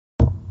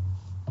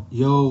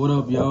Yo, what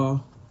up,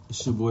 y'all?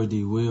 It's your boy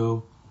D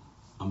Will.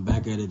 I'm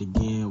back at it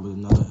again with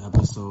another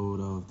episode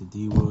of the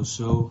D Will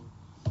Show.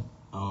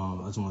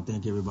 I just want to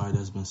thank everybody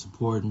that's been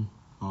supporting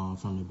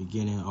from the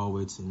beginning all the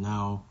way to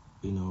now.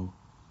 I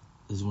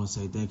just want to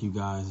say thank you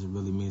guys. It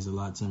really means a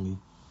lot to me.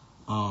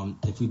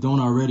 If you don't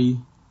already,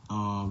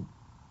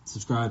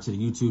 subscribe to the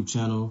YouTube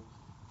channel,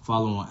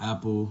 follow on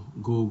Apple,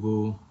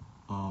 Google,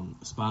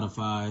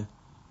 Spotify,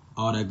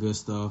 all that good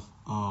stuff.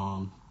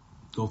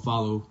 Go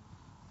follow.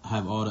 I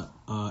have all the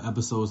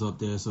episodes up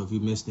there, so if you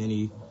missed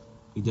any,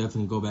 you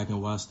definitely go back and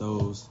watch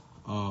those.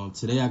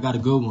 Today I got a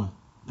good one.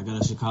 I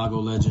got a Chicago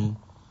legend,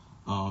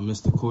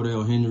 Mr.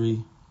 Cordell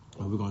Henry.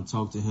 We're gonna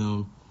talk to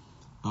him,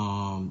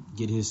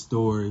 get his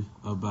story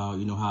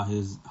about how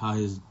his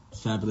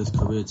fabulous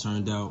career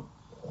turned out.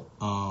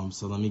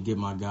 So let me get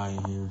my guy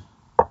in here.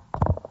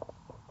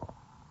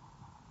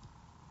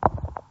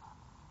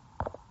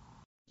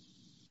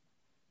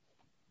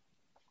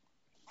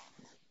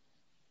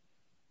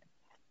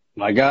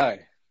 My guy,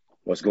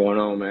 What's going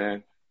on,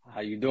 man?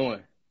 how you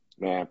doing?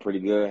 Man, pretty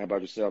good. How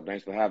about yourself?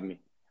 Thanks for having me.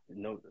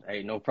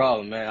 No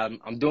problem, man.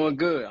 I'm doing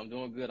good. I'm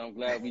doing good. I'm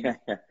glad we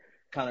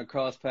kind of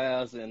crossed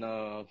paths, and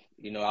I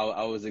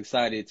was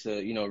excited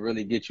to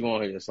really get you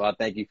on here. So I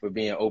thank you for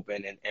being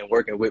open and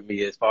working with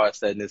me as far as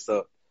setting this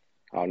up.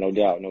 Oh, no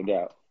doubt, no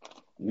doubt.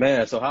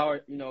 Man, so how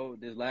are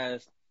this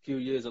last few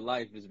years of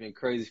life has been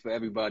crazy for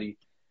everybody.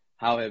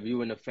 How have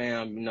you and the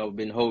fam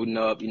been holding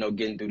up,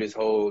 getting through this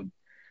whole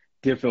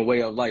different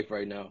way of life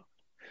right now?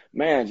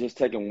 Man, just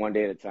taking one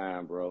day at a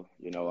time, bro.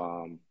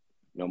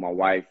 My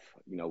wife,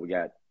 we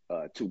got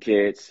two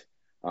kids.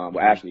 Well, Hmm.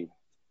 actually,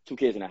 two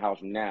kids in the house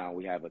now.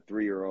 We have a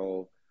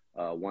 3-year-old,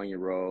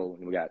 1-year-old,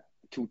 and we got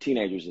two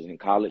teenagers in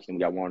college, and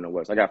we got one in the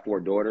West. I got 4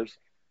 daughters.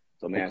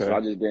 So man, Okay.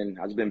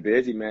 I just been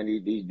busy, man.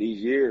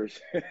 These years,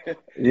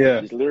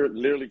 Yeah, just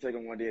literally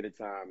taking one day at a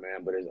time,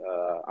 man. But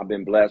I've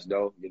been blessed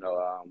though.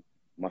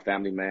 My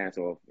family, man.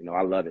 So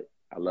I love it.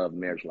 I love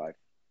marriage life.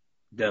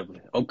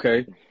 definitely.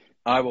 Okay.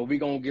 All right, well, we're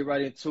gonna get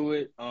right into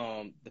it.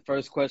 The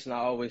first question I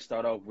always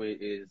start off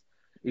with is,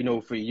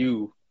 for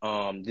you,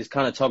 just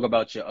kind of talk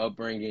about your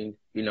upbringing,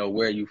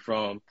 where you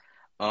from,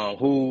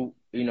 who,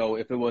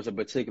 if it was a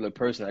particular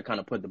person that kind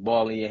of put the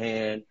ball in your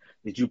hand,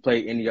 did you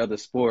play any other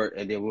sport,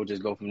 and then we'll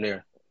just go from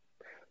there.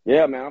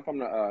 Yeah, man. I'm from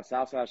the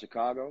South Side of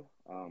Chicago,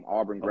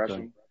 Auburn, Okay.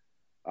 Gresham.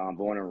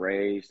 Born and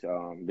raised.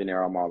 Been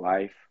there all my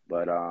life.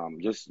 But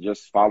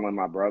just following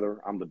my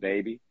brother. I'm the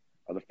baby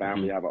of the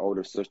family. Hmm. I have an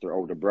older sister,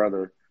 older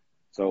brother.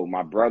 So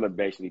my brother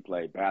basically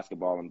played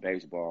basketball and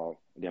baseball.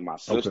 And then my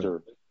Okay.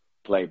 sister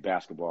played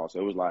basketball. So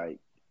it was like,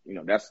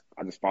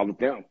 I just followed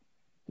them.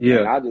 And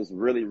Yeah. I just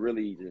really,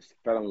 really just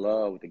fell in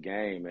love with the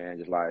game, man.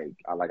 Just like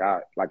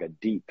a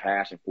deep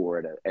passion for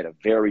it at a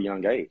very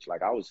young age.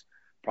 Like I was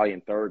probably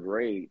in third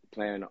grade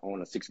playing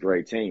on a sixth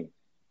grade team.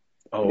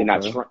 And Oh, then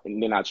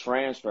okay. I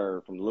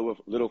transferred from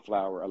Little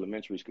Flower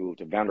Elementary School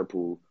to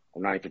Vanderpool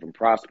on 95th and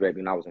Prospect.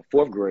 And I was in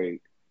fourth grade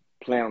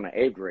playing on the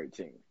eighth grade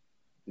team.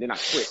 And then I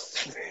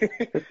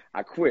quit.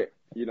 I quit.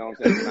 You know what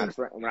I'm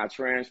saying? When I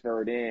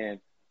transferred in,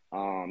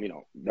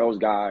 those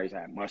guys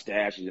had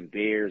mustaches and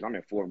beards. I'm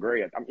in fourth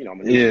grade. I'm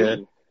a new Yeah.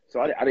 student,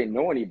 so I didn't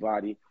know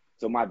anybody.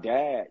 So my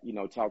dad,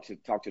 talked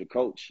to the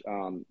coach,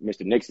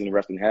 Mr. Nixon,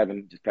 rest in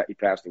heaven. He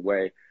passed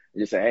away.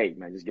 And just said, hey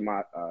man, just give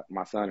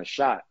my son a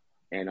shot.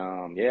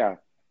 And yeah,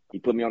 he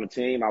put me on the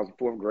team. I was in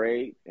fourth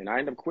grade, and I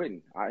ended up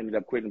quitting. I ended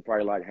up quitting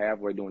probably like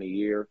halfway during the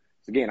year.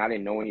 So again, I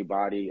didn't know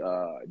anybody.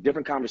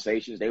 Different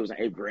conversations. They was in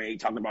eighth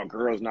grade talking about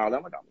girls and all that.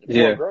 I'm like, I'm in fourth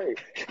Yeah. grade.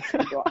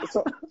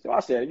 So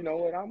I said, you know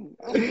what, I'm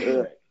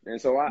good. And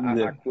so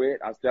Yeah. I quit.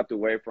 I stepped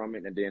away from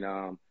it, and then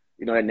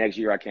that next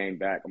year I came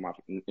back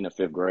in the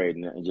fifth grade,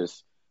 and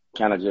just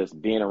kind of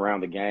just being around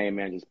the game,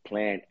 man, just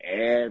playing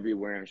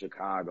everywhere in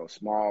Chicago.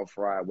 Small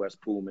Fry,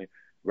 West Pullman,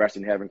 rest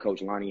in heaven,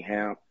 Coach Lonnie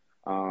Hamp,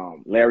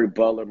 Larry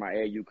Butler, my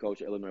AU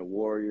coach at Illinois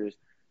Warriors.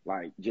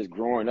 Like just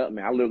growing up,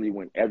 man, I literally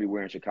went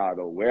everywhere in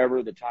Chicago.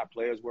 Wherever the top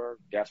players were,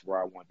 that's where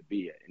I wanted to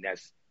be at, and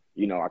that's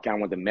I kind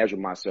of wanted to measure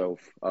myself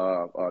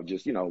of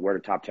just where the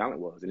top talent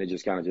was, and it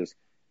just kind of just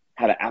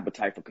had an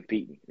appetite for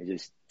competing. And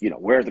just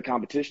where's the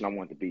competition I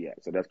wanted to be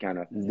at. So that's kind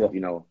of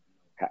Yeah.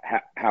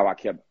 how I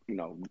kept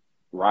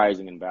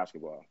rising in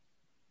basketball.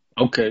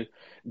 Okay.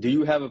 Do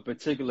you have a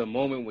particular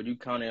moment when you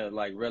kind of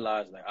like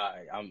realize like, all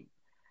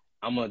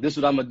right, this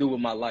is what I'm gonna do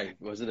with my life?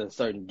 Was it a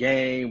certain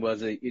game?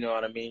 Was it, you know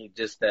what I mean?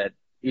 Just that,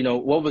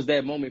 what was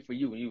that moment for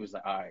you when you was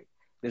like, all right,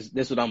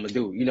 this what I'm gonna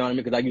do? You know what I mean?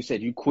 Because like you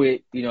said, you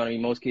quit. You know what I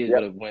mean? Most kids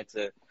would Yep. have went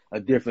to a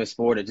different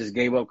sport or just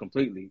gave up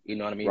completely. You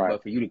know what I mean? Right.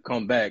 But for you to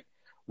come back,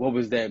 what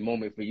was that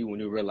moment for you when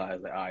you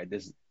realized like, all right,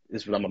 this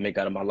is what I'm gonna make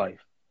out of my life?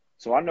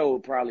 So I know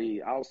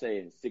probably I would say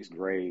in sixth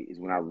grade is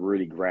when I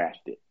really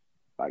grasped it.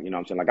 Like what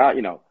I'm saying, like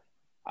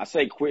I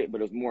say quit,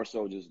 but it was more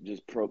so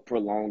just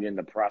prolonging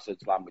the process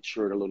till I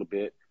matured a little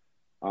bit.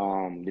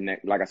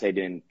 Like I said,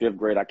 then fifth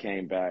grade I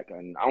came back,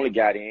 and I only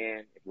got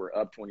in if we're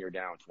up 20 or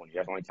down 20.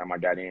 That's the only time I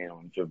got in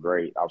on fifth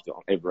grade. I was still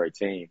on eighth grade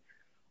team.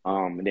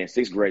 And then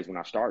sixth grade is when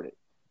I started.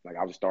 Like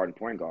I was a starting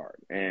point guard,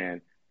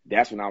 and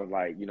that's when I was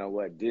like, you know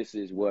what, this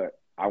is what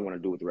I want to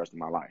do with the rest of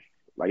my life.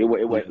 Like it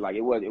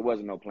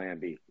wasn't no plan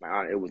B.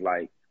 Like it was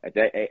like at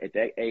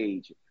that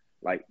age,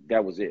 like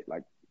that was it.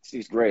 Like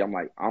sixth grade, I'm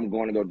like, I'm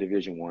going to go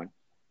Division I.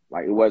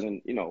 Like it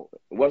wasn't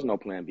no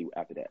plan B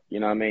after that. You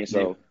know what I mean?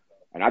 So,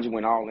 and I just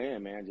went all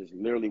in, man. Just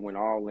literally went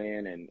all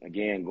in, and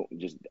again,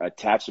 just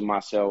attaching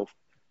myself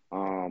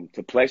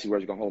to places where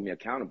it's gonna hold me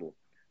accountable.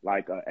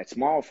 Like at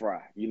Small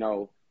Fry, we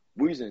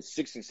was in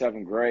 6th and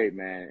 7th grade,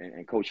 man,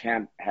 and Coach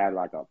Ham had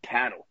like a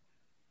paddle,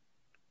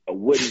 a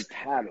wooden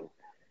paddle.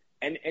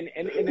 And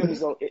it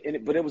was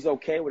but it was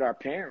okay with our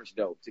parents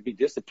though to be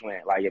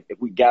disciplined. Like if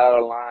we got out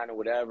of line or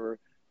whatever,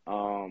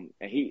 and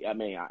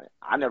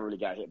I never really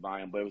got hit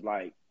by him, but it was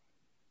like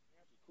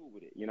cool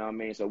with it. You know what I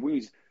mean? So we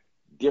was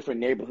different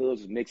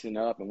neighborhoods was mixing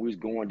up, and we was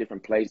going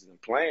different places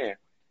and playing.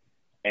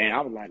 And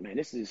I was like, man,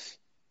 this is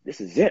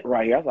it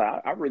right here. I was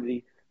like, I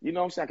really, you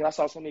know what I'm saying? Because I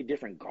saw so many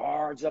different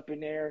guards up in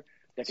there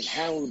that can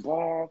handle the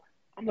ball.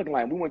 I'm looking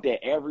like we went there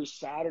every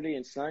Saturday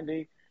and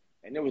Sunday.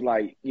 And it was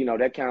like,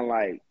 that kind of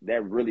like,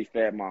 that really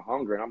fed my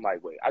hunger. And I'm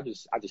like, wait, I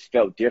just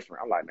felt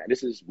different. I'm like, man,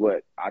 this is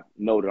what I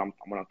know that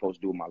what I'm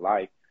supposed to do with my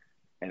life.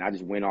 And I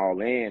just went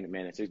all in,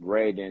 man, in 6th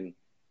grade. And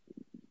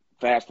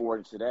fast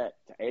forward to that,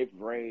 to 8th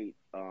grade,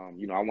 I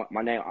want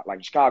my name, like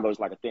in Chicago, it's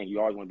like a thing. You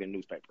always want to be in the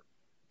newspaper.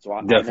 So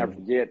I'll never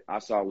forget, I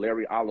saw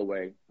Larry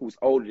Holloway, who was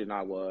older than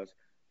I was,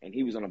 and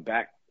he was on the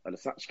back of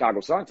the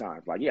Chicago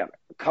Sun-Times. Like, yeah,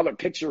 a colored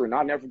picture, and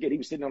I'll never forget, he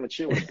was sitting on the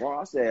chair with a ball.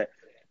 I said,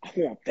 I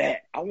want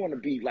that. I want to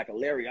be like a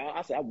Larry.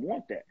 I said, I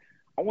want that.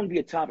 I want to be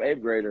a top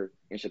 8th grader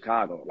in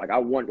Chicago. I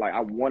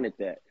wanted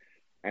that.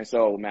 And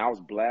so, man, I was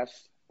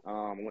blessed.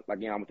 I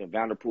went to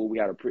Vanderpool. We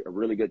had a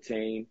really good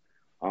team.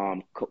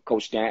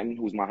 Coach Stanton,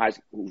 who's my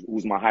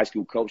high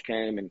school coach,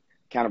 came and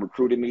kind of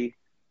recruited me.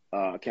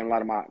 Came a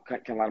lot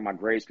of my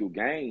grade school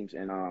games,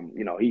 and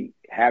he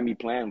had me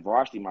playing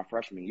varsity my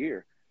freshman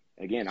year.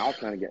 Again, I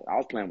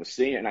was playing with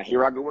senior, and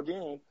here I go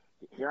again.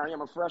 Here I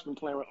am, a freshman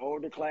playing with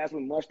older class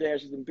with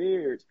mustaches and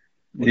beards.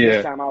 But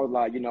this time I was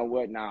like, you know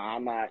what? Nah,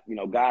 I'm not.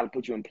 God will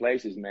put you in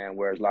places, man,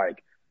 where it's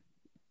like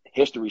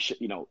history.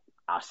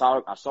 I saw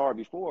it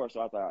before,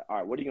 so I thought, all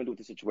right, what are you gonna do with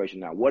this situation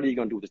now? What are you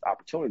gonna do with this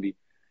opportunity?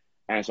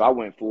 And so I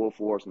went full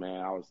force,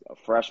 man. I was a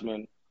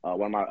freshman.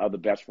 One of my other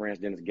best friends,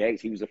 Dennis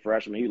Gates, he was a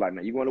freshman. He was like,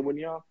 man, you going to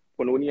Whitney Young? I'm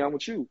going to Whitney Young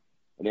with you.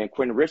 And then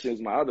Quentin Richards,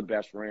 my other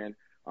best friend,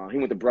 he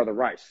went to Brother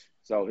Rice.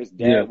 So his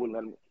dad wouldn't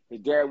let him. His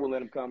dad wouldn't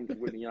let him come to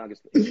Whitney Young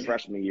his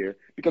freshman year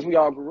because we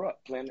all grew up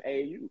playing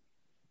AAU.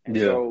 And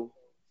so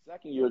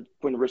second year,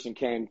 Quentin Richardson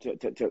came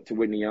to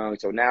Whitney Young.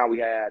 So now we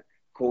had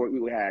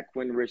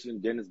Quentin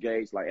Richardson, Dennis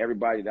Gates, like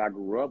everybody that I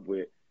grew up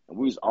with, and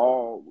we was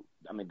all.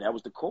 I mean, that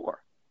was the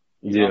core.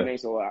 You know what I mean?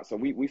 So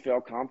we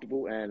felt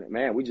comfortable, and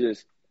man, we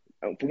just.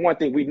 For one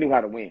thing, we knew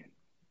how to win.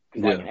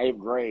 Because in 8th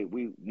grade,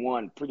 we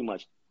won pretty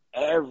much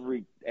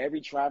every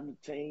traveling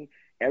team,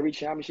 every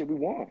championship we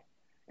won.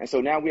 And so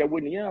now we at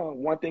Whitney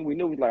Young, one thing we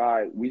knew was like, all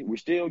right, we're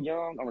still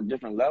young on a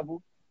different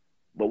level,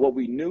 but what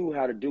we knew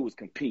how to do was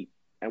compete.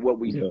 And what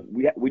we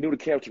knew the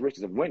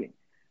characteristics of winning.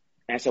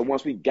 And so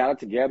once we got it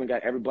together and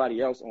got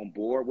everybody else on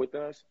board with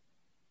us,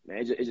 man,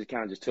 it just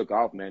kind of just took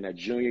off, man. That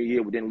junior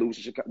year, we didn't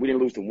lose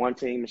to one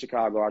team in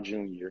Chicago our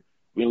junior year.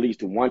 We didn't lose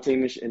to one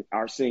team in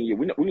our senior year.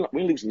 We didn't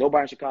lose to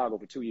nobody in Chicago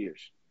for 2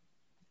 years.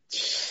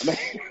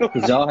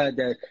 Because y'all had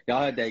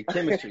that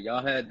chemistry.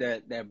 Y'all had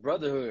that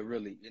brotherhood,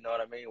 really. You know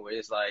what I mean? Where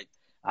it's like,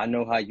 I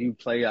know how you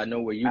play. I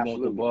know where you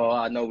want the ball.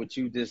 I know what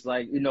you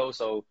dislike.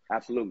 So.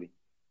 Absolutely.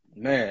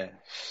 Man.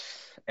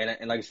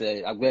 And like I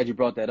said, I'm glad you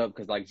brought that up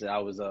because, like I said, I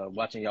was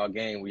watching y'all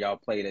game where y'all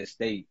played at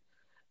State.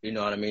 You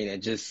know what I mean?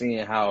 And just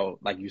seeing how,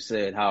 like you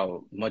said,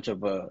 how much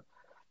of a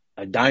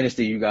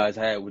dynasty you guys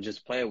had with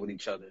just playing with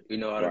each other. You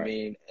know what I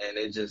mean? And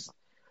it just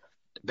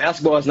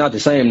basketball is not the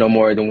same no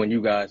more than when you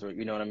guys were,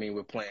 you know what I mean,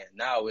 we're playing.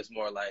 Now it's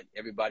more like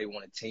everybody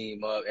want to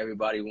team up.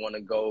 Everybody want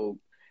to go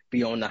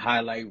be on the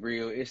highlight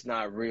reel. It's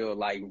not real,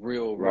 like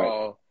real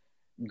raw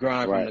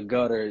grind from the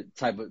gutter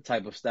type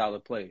of style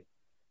of play.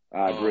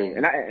 I agree.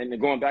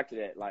 And going back to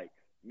that, like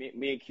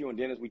me and Q and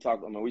Dennis, we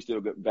talked. I mean, we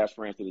still good best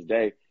friends to this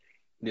day.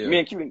 Yeah. Me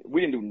and Q,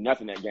 we didn't do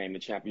nothing that game, the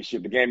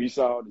championship. The game you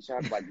saw, the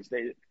championship, like the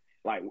state.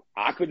 Like,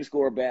 I couldn't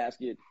score a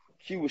basket.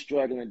 Q was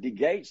struggling. D.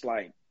 Gates,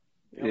 like,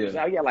 he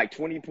had like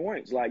 20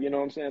 points. Like, you know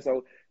what I'm saying?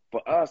 So,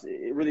 for us,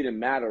 it really didn't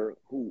matter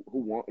who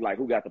won, like,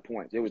 who got the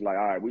points. It was like,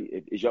 all right,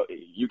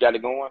 you got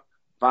it going?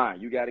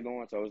 Fine, you got it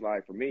going. So, it's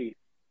like, for me,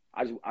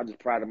 I just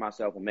prided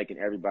myself on making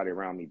everybody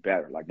around me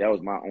better. Like, that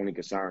was my only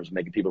concern, is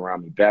making people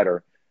around me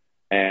better.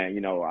 And,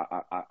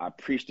 I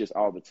preach this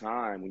all the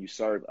time. When you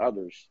serve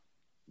others,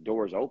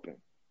 doors open.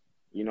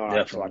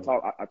 So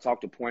I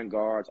talk to point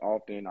guards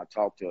often. I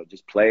talk to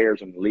just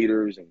players and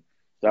leaders and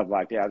stuff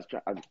like that.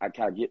 I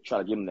try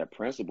to give them that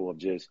principle of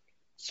just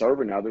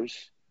serving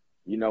others,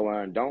 and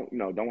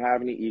don't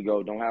have any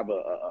ego. Don't have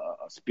a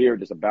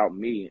spirit that's about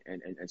me,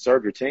 and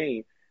serve your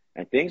team,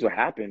 and things will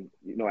happen,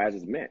 as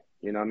it's meant.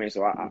 You know what I mean?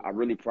 So I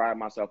really pride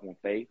myself on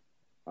faith.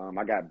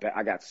 I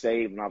got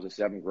saved when I was in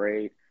 7th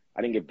grade.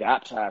 I didn't get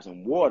baptized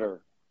in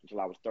water until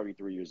I was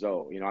 33 years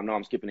old. I know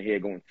I'm skipping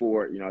ahead going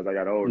forward, as I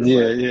got older.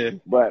 Yeah.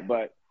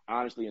 But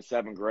honestly, in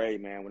seventh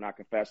grade, man, when I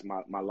confessed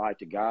my life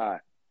to God,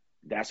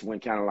 that's when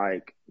kind of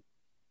like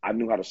I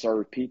knew how to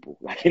serve people.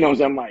 Like, you know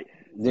what I'm saying? Like,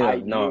 Yeah,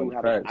 no,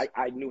 facts.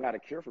 I knew how to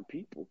care for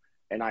people,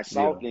 and I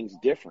saw Yeah. things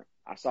different.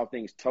 I saw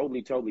things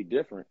totally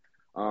different.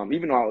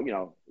 Even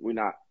though, we're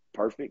not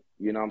perfect,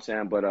 you know what I'm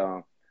saying? But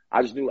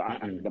I just knew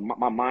Mm-mm.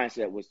 my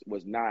mindset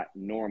was not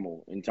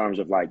normal in terms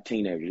of like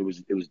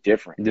teenagers. It was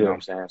different, you know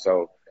what Yeah. I'm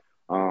saying?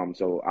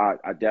 So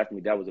I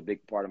definitely, that was a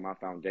big part of my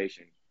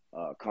foundation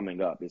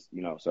coming up.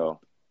 So.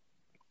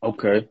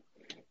 Okay.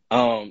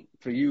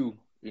 For you,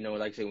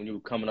 like I said, when you were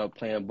coming up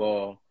playing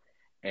ball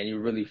and you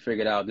really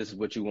figured out this is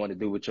what you want to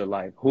do with your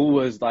life, who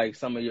was like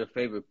some of your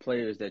favorite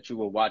players that you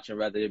were watching,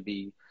 whether it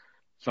be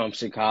from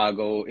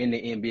Chicago in the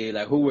NBA?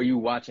 Like, who were you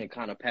watching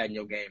kind of pattern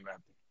your game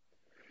after?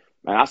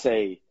 Man, I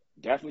say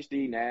definitely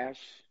Steve Nash.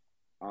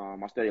 I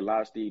study a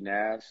lot of Steve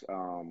Nash.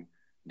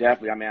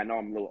 Definitely. I mean, I know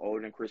I'm a little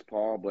older than Chris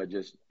Paul, but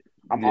just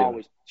I'm Yeah.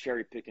 always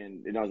cherry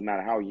picking. It doesn't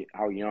matter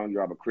how young you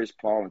are, but Chris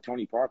Paul and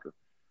Tony Parker.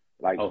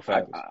 Like, Oh,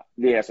 facts.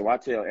 yeah. So I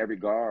tell every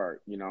guard,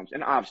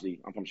 and obviously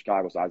I'm from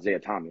Chicago, so Isaiah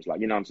Thomas, like,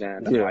 you know what I'm saying?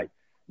 That's Yeah. like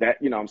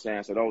that, you know what I'm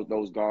saying? So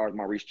those guards,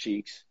 Maurice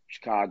Cheeks,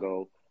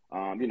 Chicago,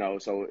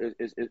 so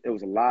it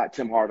was a lot.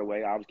 Tim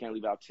Hardaway, I always can't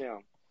leave out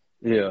Tim.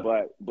 Yeah.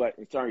 But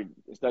in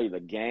study of the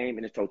game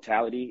in its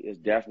totality is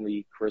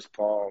definitely Chris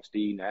Paul,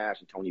 Steve Nash,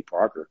 and Tony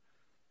Parker.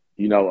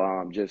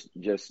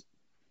 Just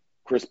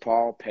Chris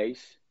Paul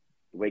pace,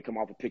 the way he come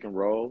off a pick and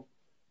roll,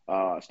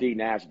 Steve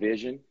Nash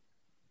vision,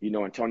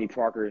 and Tony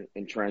Parker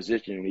in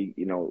transition,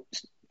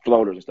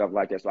 floaters and stuff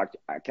like that. So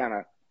I kind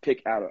of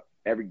pick out of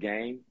every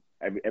game,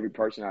 every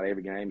person out of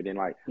every game, and then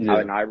like Yeah.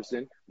 Allen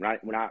Iverson.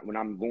 When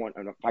I'm going,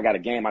 if I got a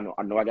game, I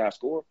know I got to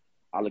score.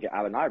 I look at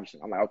Allen Iverson.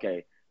 I'm like,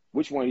 okay,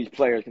 which one of these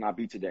players can I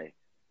beat today?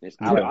 And it's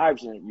Allen Yeah.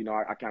 Iverson.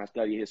 I kind of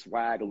study his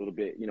swag a little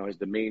bit. His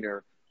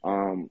demeanor,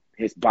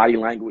 his body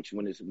language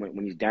when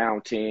he's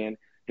down 10,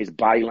 his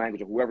body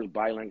language, or whoever's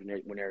body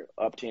language when they're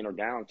up 10 or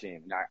down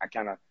 10. And I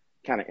kind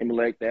of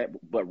emulate that,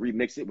 but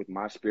remix it with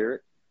my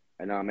spirit.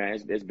 And man,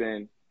 it's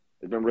been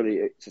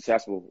really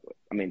successful.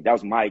 I mean, that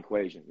was my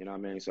equation, you know what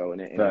I mean? So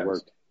and it Facts.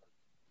 worked.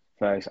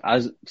 Facts.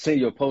 I seen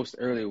your post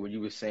earlier when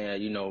you were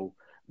saying,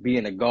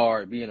 being a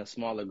guard, being a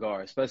smaller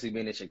guard, especially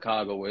being in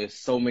Chicago where there's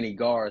so many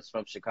guards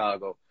from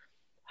Chicago.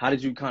 How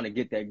did you kind of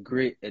get that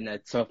grit and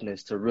that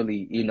toughness to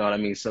really,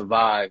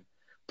 survive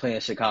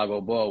playing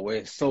Chicago ball where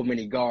there's so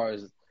many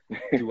guards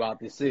throughout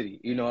the city?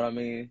 You know what I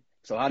mean?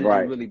 So how did you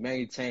Right, really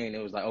maintain?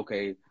 It was like,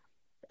 okay,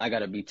 I got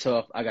to be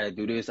tough. I got to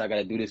do this. I got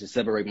to do this and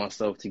separate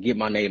myself to get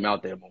my name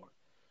out there more.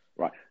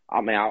 right.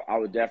 I mean, I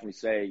would definitely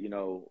say,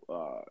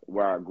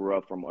 where I grew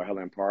up from,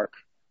 Highland Park,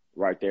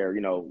 right there,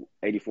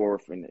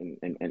 84th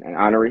and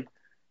Honorary.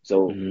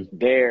 So Hmm.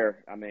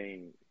 there, I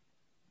mean,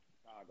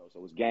 Chicago.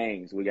 So it's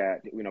gangs. We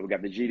got the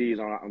GDs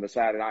on the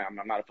side, and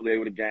I'm not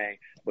affiliated with the gang,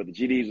 but the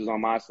GDs was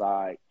on my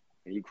side.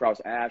 And you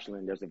cross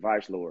Ashland, there's the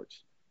Vice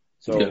Lords.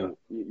 Yeah.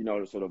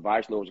 So so the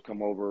Vice Lords would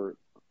come over,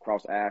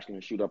 cross Ashland,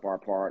 and shoot up our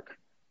park.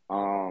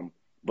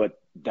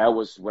 But that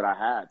was what I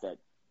had, that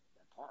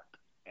park.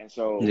 And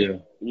so Yeah.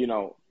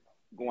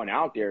 going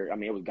out there, I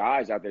mean, it was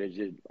guys out there that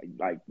just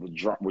like would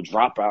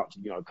dropouts.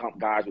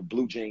 Guys with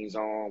blue jeans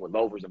on, with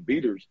loafers and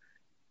beaters.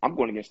 I'm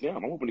going against them.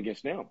 I'm hoping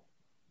against them.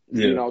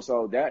 Yeah.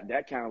 So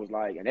that kind of was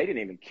like, and they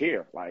didn't even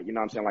care. Like, you know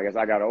what I'm saying? Like, as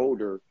I got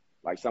older,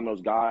 like some of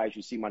those guys,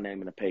 you see my name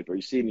in the paper,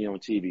 you see me on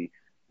TV,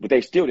 but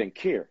they still didn't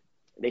care.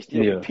 They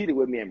still Yeah. competed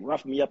with me and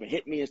roughed me up and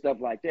hit me and stuff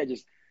like that.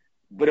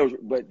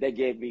 But they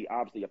gave me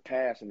obviously a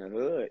pass in the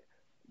hood.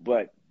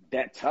 But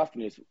that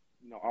toughness,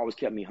 always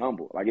kept me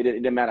humble. Like it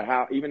didn't matter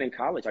how, even in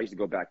college, I used to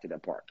go back to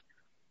that park.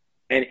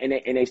 And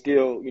they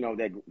still,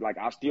 that like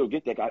I still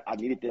get that. I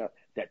needed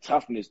that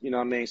toughness, you know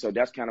what I mean? So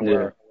that's kind of Yeah.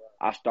 where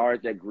I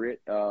started that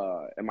grit,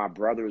 and my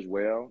brother as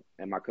well,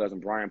 and my cousin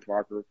Brian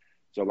Parker.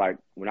 So like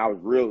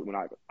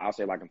I'll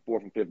say like in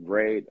fourth and fifth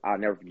grade, I'll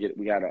never forget.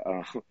 We had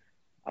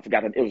I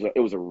forgot that it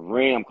was a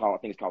ram called, I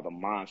think it's called the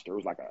Monster. It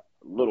was like a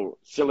little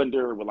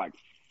cylinder with like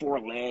four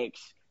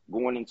legs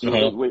going into it.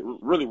 It Uh-huh. was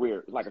really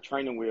weird. It was like a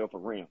training wheel for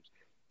rims.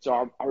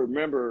 So I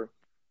remember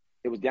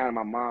it was down in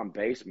my mom's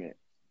basement,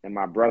 and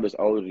my brother's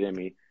older than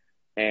me,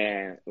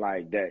 and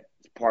like that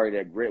part of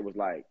that grit was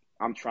like,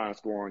 I'm trying to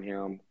score on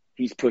him,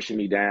 he's pushing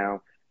me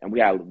down, and we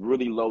had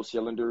really low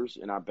cylinders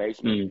in our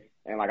basement, Mm.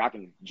 and like I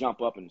can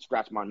jump up and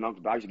scratch my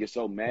knuckles, but I used to get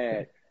so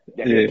mad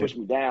that he'll Yeah. push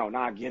me down.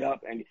 Now I get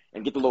up and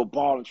get the little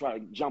ball and try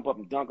to jump up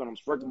and dunk on him,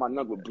 scratching my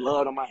knuckle with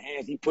blood on my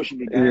hands. He pushing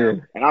me down, Yeah.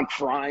 and I'm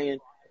crying.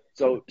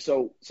 So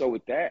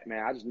with that,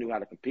 man, I just knew how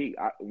to compete.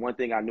 One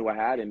thing I knew I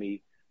had in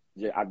me,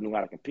 I knew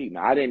how to compete.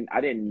 Now I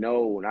didn't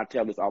know, and I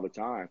tell this all the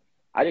time,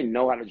 I didn't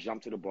know how to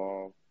jump to the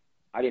ball.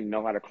 I didn't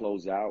know how to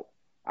close out.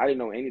 I didn't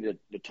know any of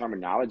the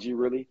terminology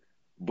really,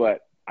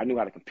 but I knew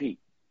how to compete.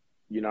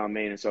 You know what I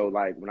mean? And so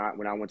like when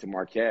I went to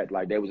Marquette,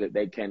 like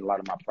they came to a lot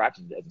of my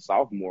practices as a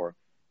sophomore,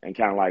 and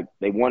kind of like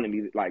they wanted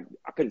me, like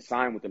I couldn't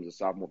sign with them as a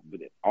sophomore, but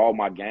all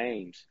my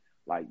games,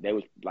 like they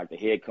was like the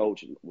head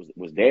coach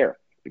was there,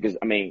 because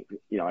I mean,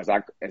 as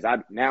I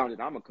now that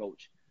I'm a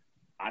coach,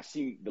 I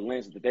see the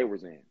lens that they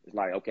was in. It's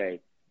like,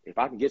 okay, if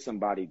I can get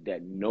somebody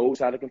that knows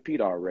how to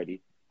compete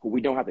already, who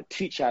we don't have to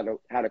teach how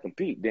to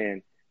compete,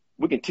 then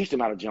we can teach them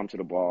how to jump to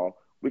the ball.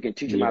 We can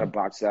teach them how to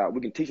box out.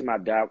 We can teach them how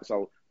to dive.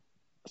 So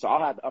I'll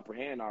have the upper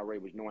hand already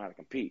with knowing how to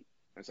compete.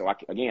 And so,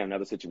 again,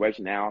 another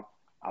situation now,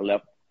 I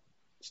left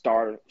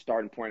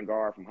starting point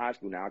guard from high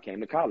school. Now I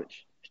came to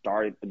college.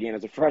 Started again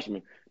as a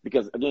freshman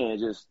because, again,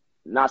 it's just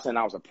not saying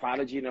I was a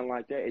prodigy or nothing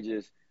like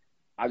that.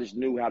 I just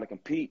knew how to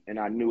compete, and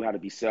I knew how to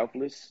be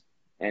selfless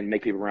and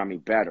make people around me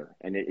better.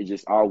 And it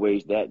just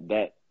always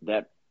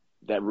that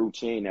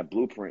routine, that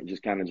blueprint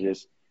just kind of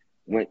just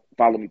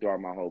followed me throughout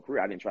my whole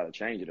career. I didn't try to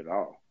change it at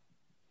all.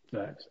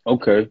 Nice.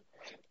 Okay.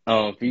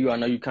 For you, I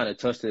know you kind of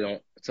touched on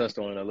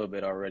it a little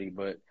bit already,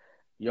 but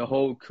your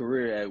whole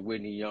career at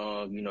Whitney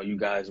Young, you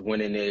guys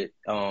winning it,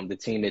 the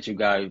team that you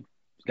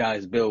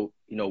guys built,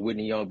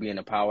 Whitney Young being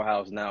a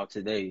powerhouse now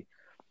today.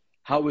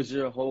 How was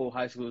your whole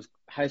high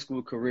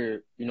school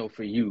career,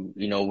 for you?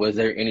 Was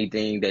there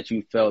anything that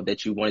you felt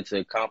that you wanted to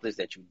accomplish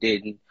that you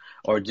didn't,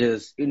 or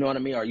just, what I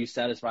mean? Are you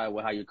satisfied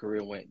with how your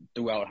career went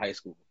throughout high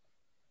school?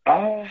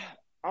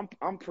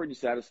 I'm pretty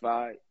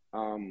satisfied.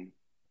 I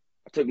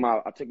took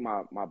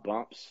my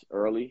bumps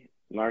early,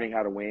 learning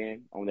how to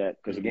win on that.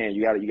 Because again,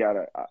 you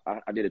gotta.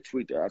 I did a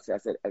tweet there. I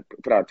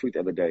put out a tweet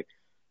the other day.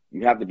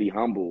 You have to be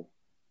humble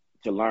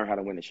to learn how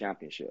to win the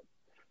championship.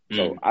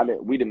 So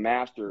we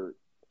mastered,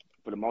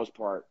 for the most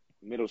part,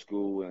 middle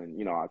school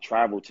and our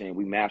travel team.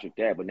 We mastered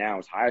that, but now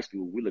it's high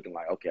school. We're looking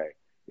like, okay,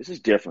 this is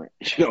different.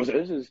 So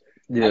this is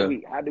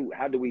how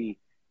do we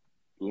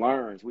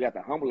learn? So we have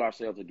to humble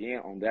ourselves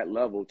again on that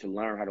level to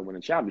learn how to win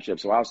a championship.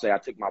 So I'll say I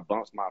took my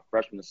bumps my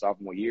freshman and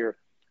sophomore year.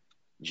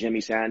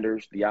 Jimmy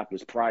Sanders,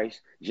 Theophilus Price,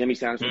 Jimmy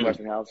Sanders from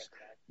Westinghouse,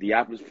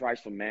 Theophilus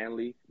Price from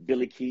Manly,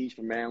 Billy Keys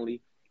from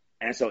Manly.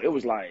 And so it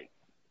was like,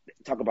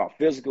 talk about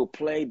physical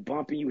play,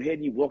 bumping you,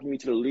 hitting you, walking you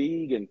to the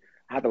league. And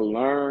I had to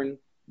learn,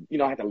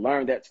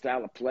 that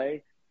style of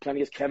play. Playing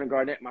against Kevin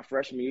Garnett my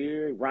freshman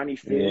year, Ronnie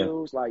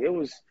Fields. Like, it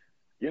was,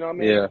 you know what I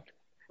mean? Yeah.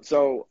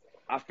 So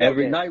I felt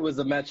every night was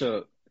a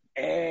matchup.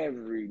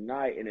 Every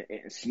night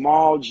in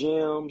small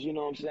gyms, you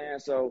know what I'm saying?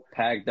 So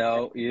packed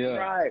out, yeah.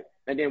 Right.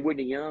 And then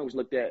Whitney Young was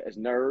looked at as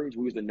nerds.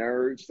 We was the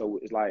nerds. So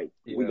it's like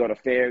we go to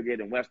Farragut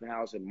and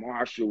Westinghouse and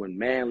Marshall and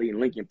Manly and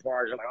Lincoln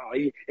Park. They're like, oh,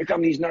 here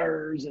come these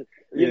nerds. And,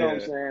 you know what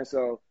I'm saying?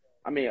 So,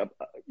 I mean,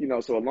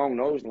 so along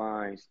those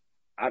lines,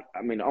 I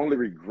mean, the only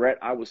regret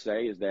I would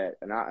say is that,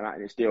 and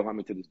it still hurt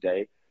me to this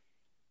day,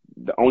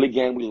 the only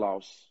game we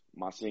lost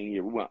my senior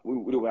year,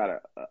 we had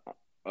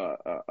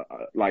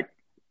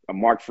a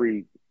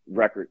mark-free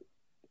record.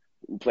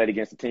 We played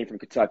against a team from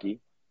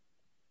Kentucky.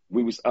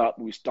 We was up.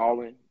 We was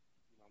stalling.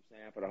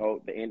 For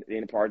the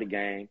end part of the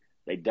game.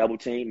 They double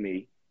teamed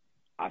me.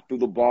 I threw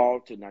the ball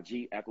to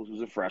Najee Eccles,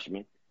 who's a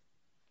freshman.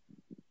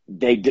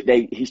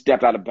 He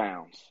stepped out of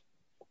bounds.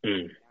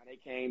 Now they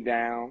came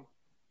down.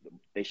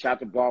 They shot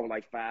the ball with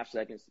like 5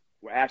 seconds.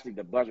 Well, actually,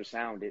 the buzzer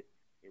sounded.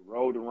 It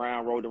rolled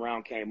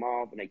around, came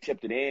off, and they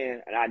tipped it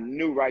in. And I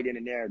knew right then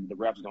and there the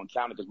refs was going to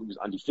count it because we was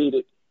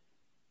undefeated,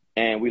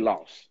 and we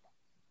lost.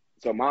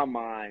 So in my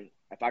mind,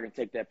 if I can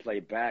take that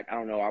play back, I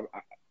don't know.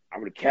 I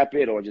would have kept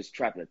it or just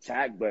tried to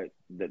attack, but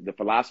the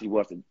philosophy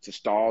was to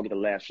stall, get the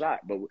last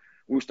shot. But we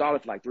were stalling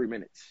for like 3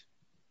 minutes,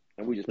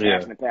 and we just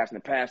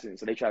passing.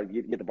 So they tried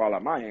to get the ball out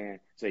of my hand,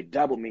 so they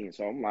doubled me. And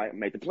so I'm like,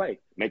 make the play.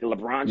 Make the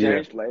LeBron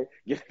James play.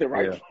 Get the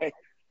right play.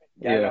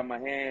 Got it out of my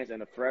hands,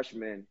 and the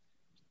freshman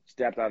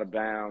stepped out of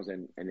bounds.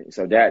 And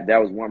so that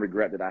was one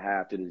regret that I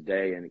have to this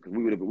day. And because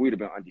we would have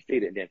been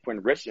undefeated. And then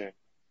Quentin Richardson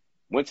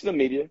went to the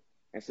media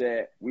and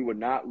said we would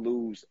not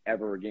lose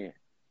ever again.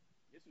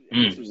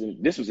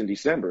 This was in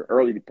December,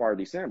 early part of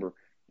December.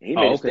 And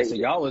okay. So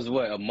y'all was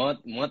what, a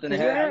month and a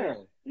half?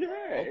 Yeah.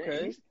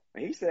 Okay.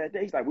 And he said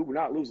that. He's like, we will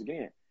not lose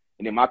again.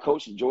 And then my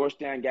coach at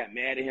Georgetown got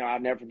mad at him. I'll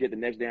never forget the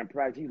next day in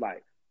practice. He's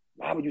like,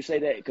 why would you say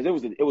that? Because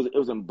it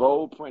was in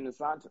bold print in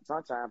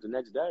Sun-Times the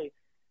next day.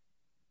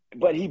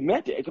 But he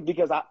meant it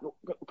because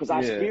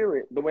our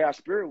spirit, the way our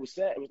spirit was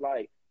set, it was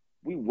like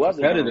we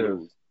wasn't going to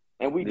lose,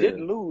 and we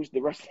didn't lose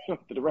the rest of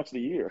the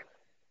year.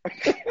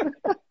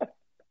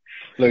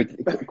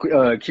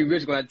 Look, Q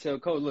Rich going to tell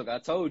Coach, look, I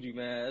told you,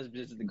 man, that's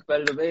just the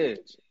competitive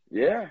edge.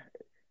 Yeah.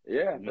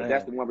 But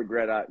that's the one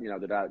regret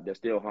that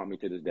still haunt me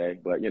to this day.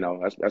 But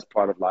that's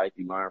part of life.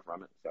 You learn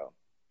from it. So.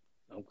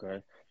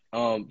 Okay.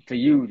 For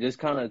you, just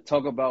kind of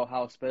talk about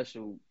how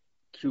special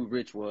Q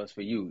Rich was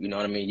for you. You know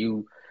what I mean?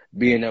 You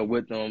being there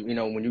with him,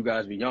 when you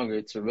guys were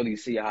younger, to really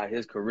see how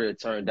his career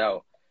turned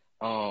out.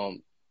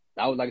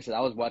 I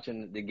was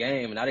watching the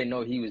game and I didn't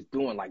know he was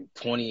doing like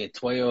 20 and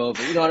 12.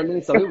 You know what I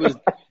mean? So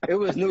it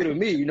was new to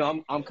me.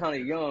 I'm kind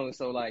of young,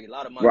 so like a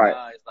lot of my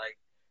guys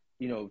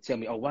tell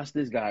me, oh, watch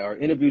this guy or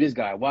interview this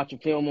guy, watch a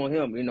film on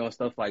him,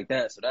 stuff like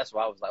that. So that's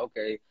why I was like,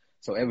 okay.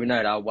 So every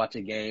night I'll watch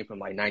a game from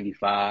like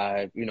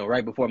 95,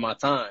 right before my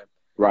time.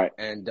 Right.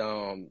 And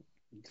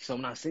so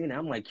when I seen that,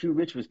 I'm like, Q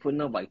Rich was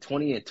putting up like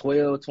 20 and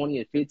 12, 20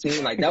 and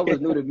 15. Like that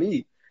was new to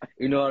me.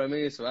 You know what I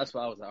mean? So that's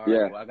why I was like, all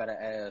right, well, I got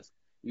to ask,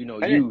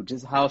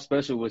 just how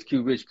special was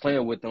Q Rich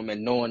playing with them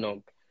and knowing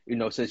them,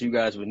 since you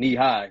guys were knee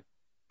high?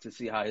 to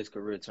see how his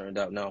career turned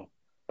out now.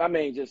 I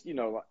mean, just,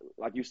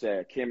 like you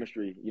said,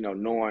 chemistry,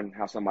 knowing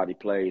how somebody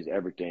plays,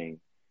 everything.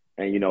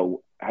 And,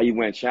 how you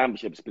win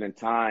championships, spending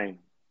time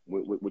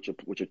with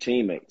your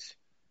teammates,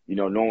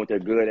 knowing what they're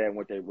good at and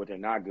what they're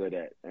not good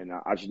at. And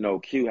I just know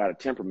Q had a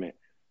temperament.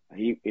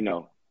 He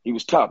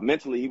was tough.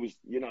 Mentally, he was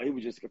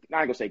just, not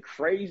going to say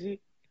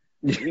crazy.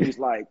 He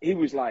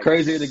was like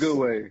Crazy in a good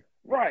way.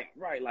 Right.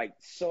 Like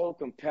so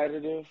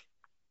competitive.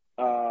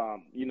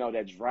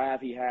 That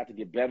drive he had to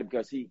get better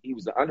because he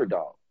was the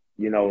underdog.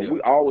 We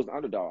always the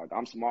underdog.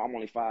 I'm small. I'm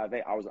only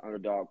 5'8". I was the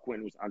underdog.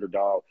 Quentin was the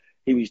underdog.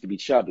 He used to be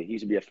chubby. He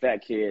used to be a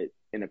fat kid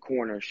in the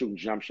corner shooting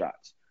jump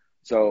shots.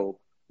 So,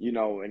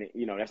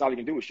 that's all he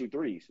can do is shoot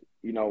threes,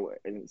 in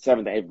 7th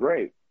and 8th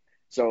grade.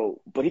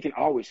 So, but he can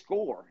always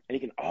score and he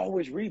can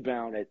always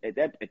rebound. At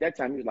that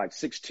time, he was like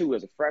 6'2"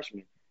 as a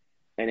freshman.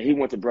 And he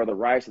went to Brother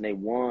Rice and they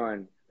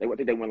won. I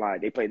think they won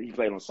he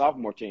played on a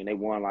sophomore team. They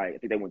won I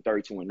think they went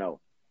 32-0.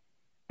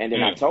 And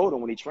then I told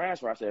him when he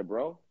transferred, I said,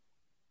 bro,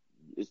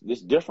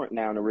 this different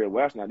now in the real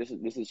West. Now this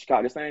is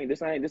Chicago. This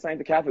ain't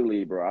the Catholic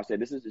League, bro. I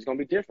said it's gonna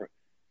be different.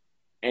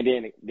 And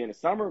then the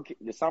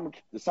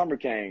summer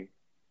came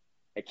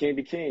at King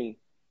to King,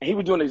 and he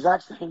was doing the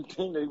exact same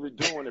thing that he was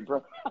doing,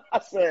 bro. I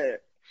said,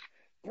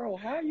 bro,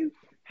 how are you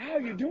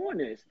doing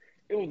this?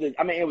 He's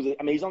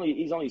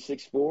only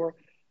 6'4",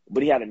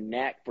 but he had a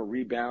knack for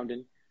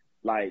rebounding.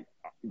 Like,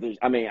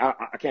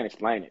 I can't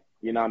explain it.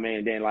 You know what I mean?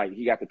 And then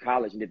he got to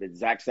college and did the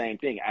exact same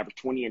thing. Averaged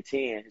 20 and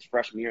 10 his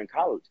freshman year in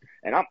college.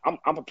 And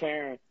I'm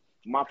preparing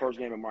for my first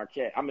game at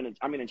Marquette. I'm in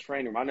the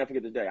training room. I'll never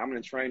forget this day. I'm in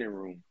the training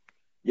room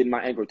getting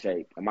my ankle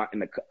tape.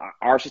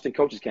 Our assistant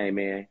coaches came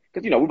in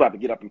because we're about to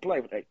get up and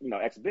play with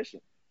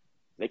exhibition.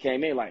 They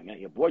came in like, man,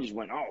 your boy just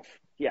went off.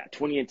 He had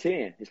 20 and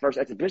 10 his first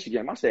exhibition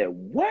game. I said,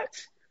 what?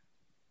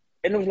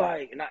 And it was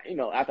like, and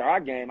after our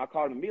game, I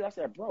called him immediately. I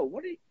said, bro,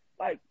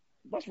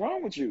 what's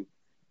wrong with you?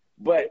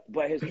 But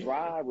his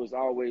drive was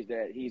always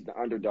that he's the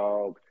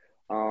underdog.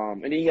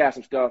 And then he had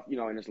some stuff,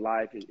 in his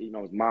life. His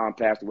mom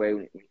passed away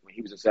when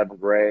he was in 7th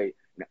grade.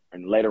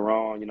 And later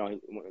on, when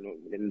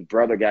his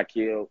brother got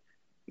killed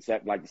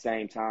at the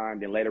same time.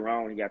 Then later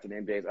on, when he got to the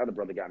NBA, his other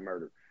brother got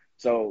murdered.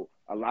 So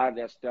a lot of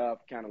that stuff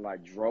kind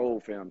of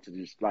drove him to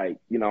just to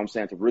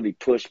really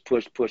push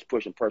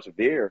and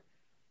persevere.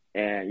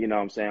 And,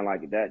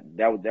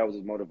 that was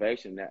his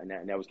motivation.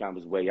 That was kind of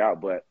his way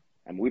out. But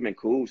we've been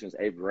cool since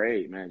 8th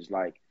grade, man. Just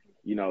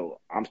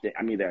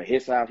I'm either at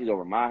his house, he's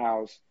over at my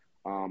house.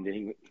 Then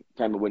he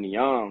came with Whitney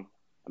Young.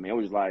 It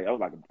was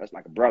that's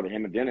like a brother.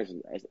 Him and Dennis,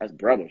 that's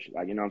brothers.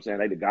 They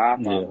the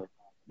godfather. Yeah.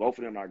 Both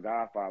of them are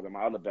godfather.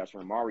 My other best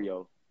friend,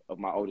 Mario, of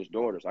my oldest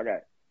daughter. So I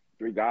got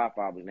 3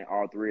 godfathers, and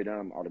all 3 of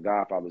them are the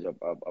godfathers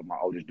of my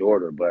oldest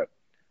daughter. But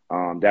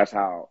that's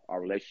how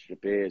our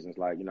relationship is. And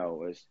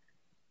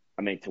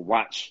it's to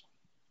watch,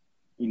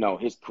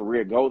 his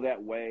career go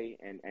that way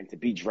and to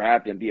be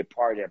drafted and be a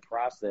part of that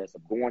process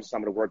of going to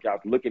some of the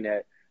workouts, looking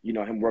at,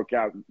 him work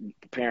out,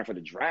 preparing for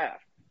the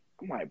draft.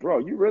 I'm like, bro,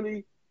 you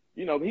really,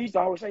 he used to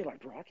always say,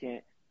 bro, I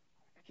can't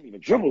even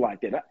dribble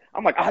like that.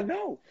 I'm like, I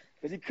know,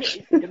 because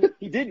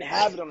he didn't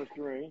have it on the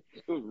screen.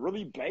 It was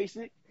really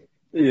basic.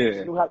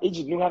 Yeah. He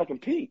just knew how to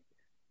compete.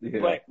 Yeah.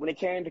 But when it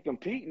came to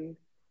competing,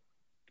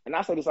 and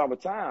I say this all the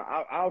time,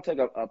 I'll take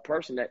a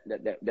person that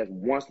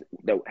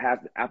has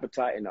the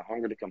appetite and the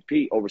hunger to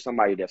compete over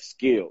somebody that's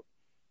skilled.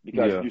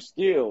 Because if you're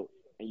skilled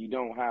and you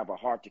don't have a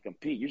heart to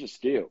compete, you're just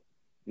skilled.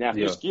 Now, if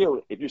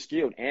you're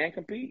skilled and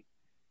compete,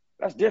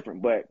 that's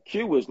different. But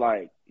Q was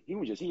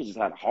he just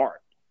had a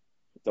heart.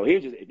 So he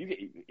just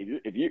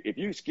if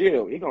you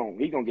skilled, he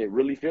gonna get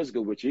really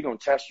physical with you. He gonna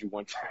test you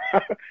one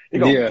time. He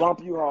gonna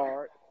bump you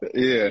hard.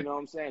 Yeah, you know what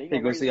I'm saying. He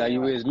gonna see how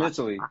you is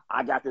mentally.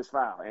 I got this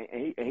foul,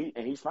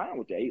 and he's fine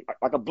with that. He,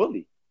 like a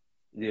bully.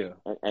 Yeah,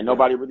 and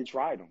nobody really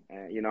tried him.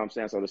 And you know what I'm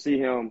saying. So to see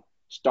him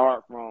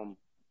start from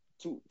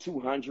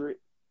 200,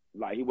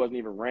 he wasn't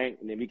even ranked,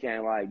 and then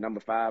became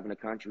number 5 in the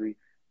country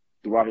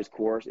throughout his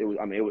course. It was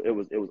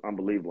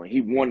unbelievable. And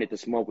he wanted to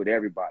smoke with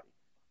everybody,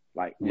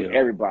 with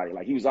everybody.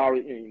 He was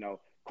always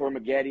Corey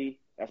Maggette,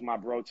 that's my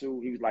bro too.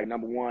 He was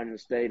number 1 in the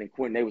state, and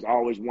Quentin, they was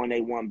always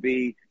 1A,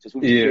 1B since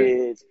we were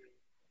kids.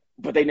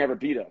 But they never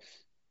beat us.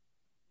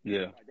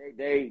 Yeah.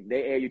 They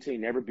AAU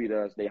team never beat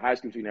us. They high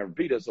school team never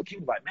beat us. So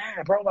people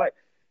man, bro,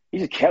 he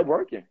just kept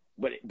working.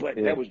 But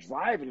that was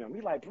driving him.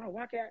 He bro,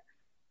 why can't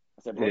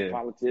I said, bro, it's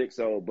politics.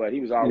 So but he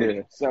was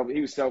always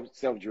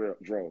self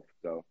drove.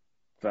 So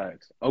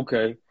facts.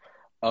 Okay.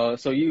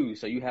 So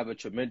you have a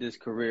tremendous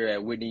career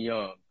at Whitney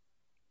Young.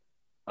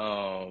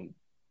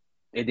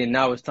 And then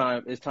now it's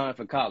time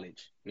for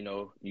college.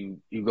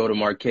 You go to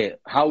Marquette.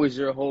 How was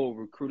your whole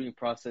recruiting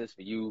process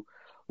for you?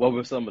 What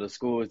were some of the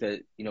schools that,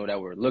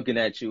 that were looking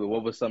at you, and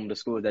what were some of the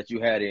schools that you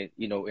had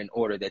in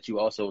order that you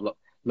also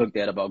looked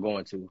at about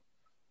going to?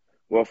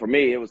 Well, for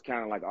me, it was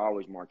kind of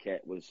always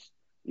Marquette was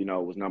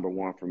number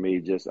 1 for me.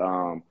 Just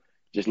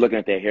looking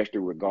at their history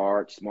with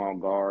guards, small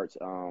guards,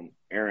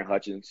 Aaron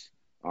Hutchins.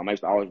 I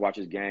used to always watch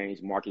his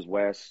games, Marcus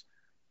West,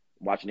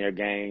 watching their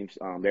games.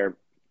 They're,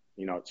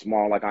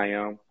 small like I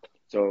am.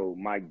 So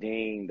Mike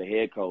Dean, the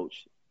head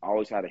coach,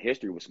 always had a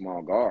history with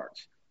small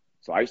guards.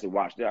 So I used to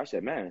watch there. I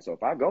said, man, so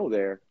if I go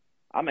there,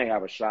 I may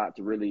have a shot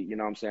to really, you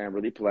know what I'm saying,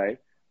 really play.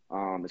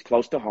 It's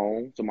close to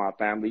home. So my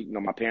family, you know,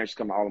 my parents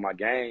come to all of my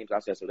games. I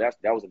said, so that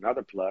was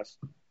another plus.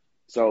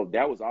 So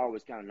that was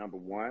always kind of number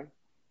one.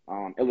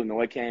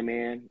 Illinois came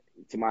in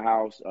to my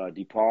house,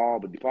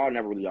 DePaul, but DePaul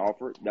never really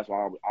offered. That's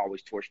why I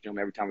always torched them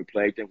every time we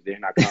played them. They're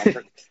in our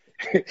conference.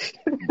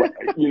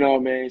 But, you know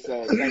what I mean?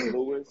 So St.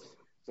 Louis.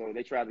 So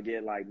they tried to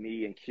get like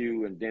me and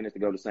Q and Dennis to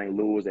go to St.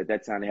 Louis. At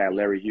that time, they had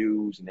Larry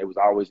Hughes, and they was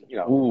always, you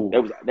know,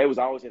 they was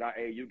always at our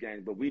AAU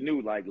games. But we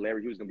knew like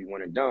Larry Hughes was gonna be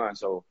one and done.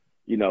 So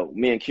you know,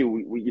 me and Q,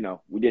 we you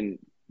know, we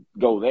didn't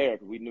go there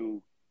because we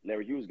knew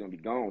Larry Hughes was gonna be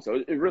gone. So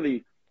it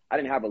really, I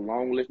didn't have a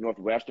long list.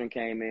 Northwestern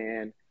came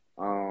in,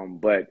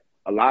 but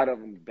a lot of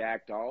them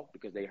backed off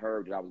because they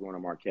heard that I was going to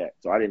Marquette.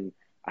 So I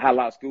had a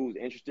lot of schools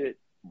interested,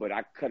 but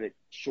I cut it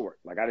short.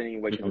 Like I didn't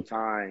even waste no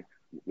time.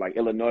 Like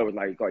Illinois was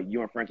like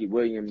you and Frankie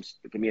Williams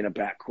can be in a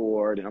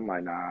backcourt, and I'm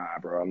like, nah,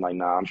 bro. I'm like,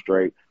 nah, I'm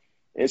straight.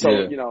 And so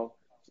you know,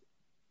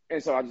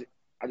 and so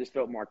I just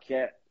felt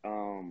Marquette.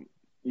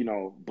 You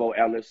know, Bo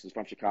Ellis is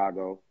from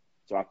Chicago,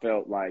 so I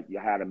felt like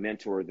I had a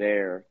mentor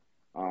there.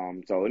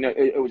 So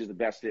it was just the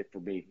best fit for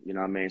me. You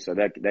know what I mean? So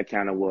that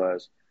kind of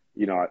was,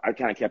 you know, I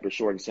kind of kept it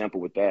short and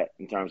simple with that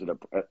in terms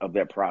of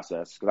that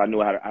process because I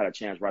knew I had a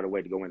chance right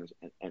away to go in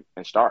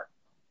and start.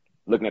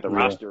 Looking at the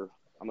roster,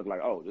 I'm looking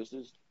like, oh, this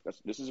is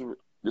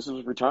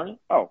returning.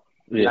 Oh,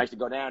 and I used to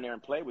go down there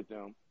and play with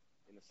them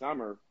in the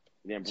summer.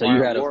 And then so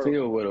you had a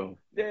feel with them.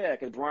 Yeah,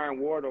 because Brian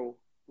Wardle,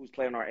 who's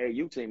playing on our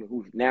AAU team,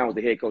 who now is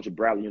the head coach at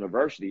Bradley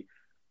University,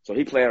 so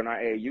he played on our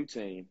AAU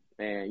team,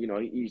 and you know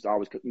he used to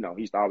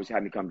always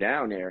have me come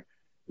down there,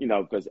 you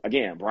know, because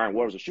again Brian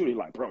Wardle's a shooter. He's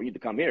like, bro, you need to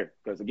come here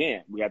because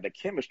again we have that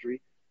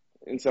chemistry,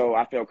 and so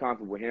I felt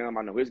comfortable with him.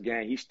 I know his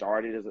game. He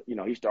started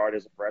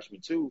as a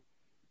freshman too.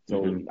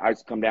 So I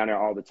used to come down there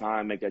all the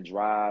time, make that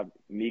drive.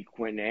 Me,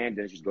 Quentin, and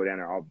Dennis used to go down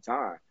there all the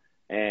time.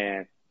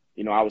 And,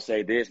 you know, I would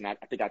say this, and I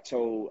think I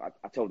told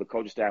the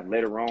coaching staff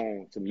later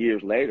on, some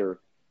years later,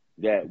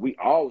 that we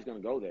all was going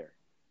to go there.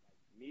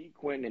 Me,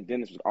 Quentin, and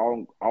Dennis was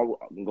all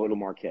going to go to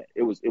Marquette.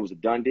 It was a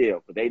done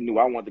deal, but they knew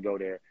I wanted to go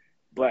there.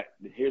 But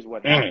here's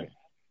what happened.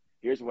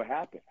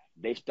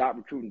 They stopped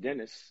recruiting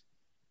Dennis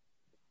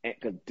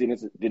because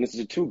Dennis is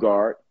a two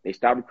guard. They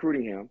stopped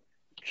recruiting him.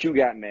 Q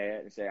got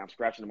mad and said, I'm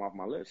scratching him off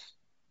my list.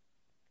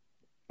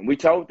 And we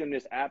told them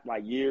this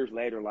like years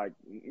later, like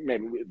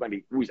maybe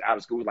we was out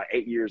of school, like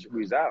 8 years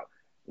we was out.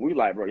 We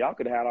like, bro, y'all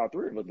could have had all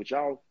three of us, but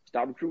y'all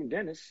stopped recruiting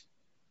Dennis.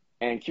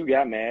 And Q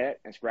got mad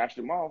and scratched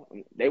him off.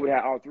 And they would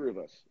have all three of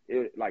us.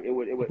 It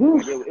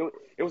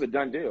was a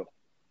done deal.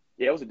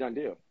 Yeah, it was a done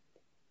deal.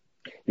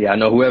 Yeah, I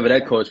know whoever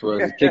that coach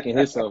was is kicking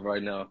himself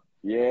right now.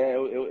 Yeah,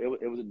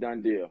 it was a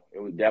done deal.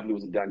 It definitely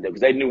was a done deal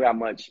because they knew how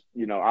much,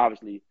 you know,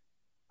 obviously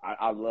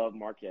I love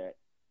Marquette.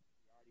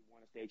 We already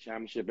won a state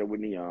championship at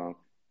Whitney Young.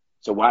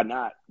 So why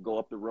not go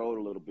up the road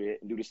a little bit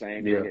and do the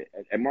same thing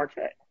at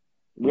Marquette?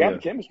 We have the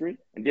chemistry.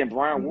 And then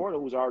Brian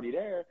Wardle, who's already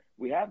there,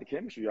 we have the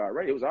chemistry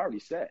already. It was already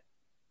set.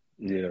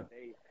 Yeah.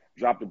 They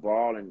dropped the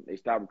ball and they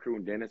stopped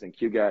recruiting Dennis, and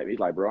he's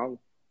like, bro,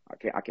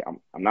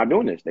 I'm not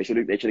doing this. They should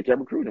have kept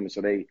recruiting him.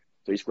 So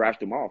he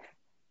scratched him off.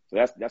 So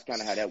that's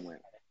kind of how that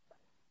went.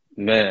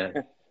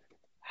 Man.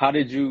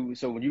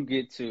 So when you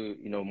get to,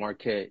 you know,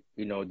 Marquette,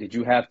 you know, did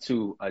you have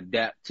to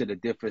adapt to the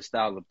different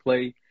style of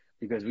play?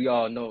 Because we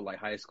all know, like,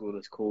 high school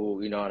is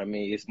cool, you know what I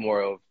mean? It's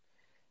more of,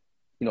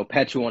 you know,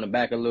 pat you on the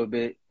back a little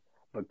bit.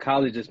 But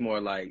college is more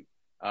like,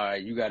 all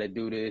right, you got to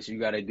do this, you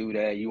got to do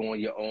that. You on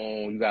your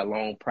own. You got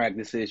long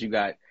practices. You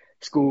got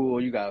school.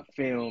 You got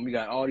film. You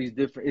got all these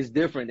different – it's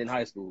different than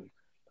high school.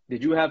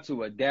 Did you have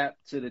to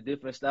adapt to the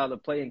different style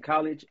of play in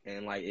college?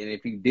 And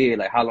if you did,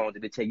 like, how long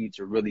did it take you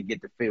to really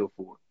get the feel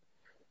for it?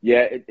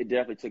 Yeah, it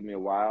definitely took me a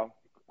while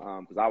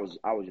because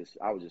I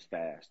was just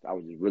fast. I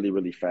was just really,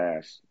 really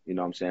fast, you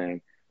know what I'm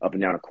saying, up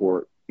and down the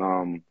court.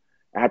 I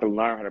had to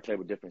learn how to play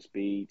with different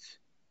speeds.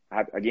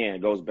 Again,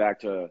 it goes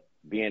back to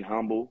being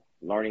humble,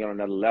 learning on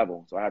another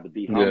level. So I had to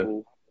be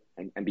humble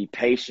and be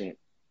patient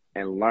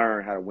and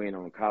learn how to win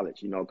on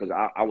college, you know, because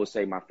I would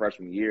say my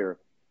freshman year,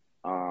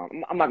 I'm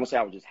not going to say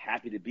I was just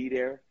happy to be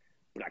there,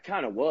 but I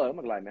kind of was.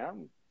 I'm like, man,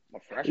 I'm a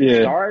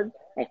freshman starting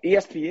on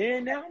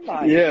ESPN now. I'm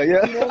like, you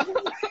know,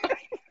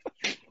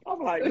 I'm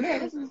like,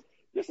 man,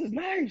 this is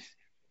nice.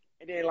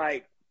 And then,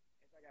 like,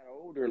 as I got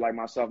older, like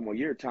my sophomore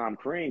year, Tom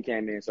Crean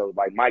came in. So,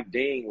 like, Mike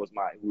Dean was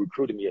who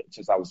recruited me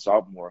since I was a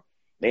sophomore.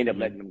 They ended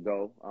up letting him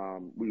go.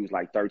 We was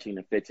like 13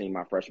 and 15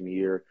 my freshman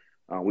year.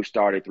 We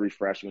started 3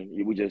 freshmen.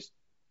 We were just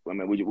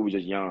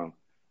young.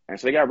 And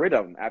so they got rid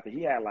of him after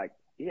he had like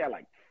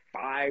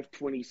 5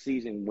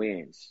 20-season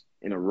wins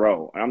in a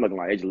row. And I'm looking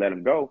like they just let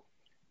him go.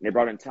 And they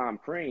brought in Tom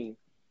Crean,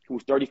 who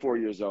was 34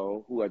 years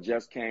old, who had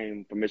just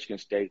came from Michigan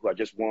State, who had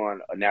just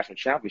won a national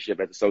championship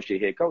as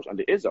associate head coach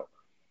under Izzo.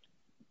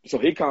 So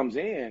he comes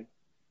in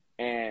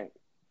and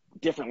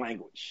different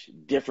language,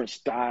 different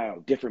style,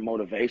 different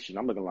motivation.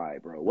 I'm looking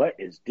like, bro, what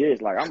is this?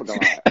 Like, I'm looking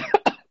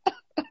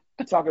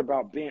like, talking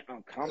about being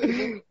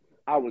uncomfortable.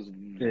 I was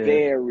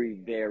very,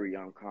 very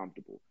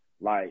uncomfortable.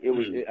 Like it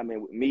was. I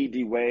mean, me,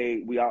 D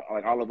Wade, we all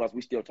like all of us.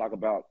 We still talk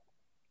about.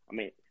 I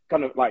mean,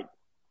 kind of like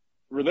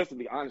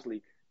realistically,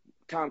 honestly,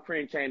 Tom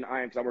Crean came to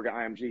IM because I work at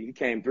IMG. He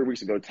came 3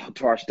 weeks ago to talk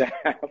to our staff.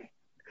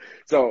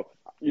 So,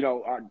 you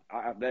know,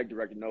 our athletic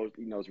director knows,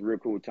 it's real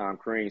cool with Tom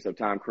Crean. So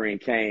Tom Crean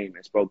came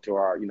and spoke to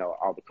our,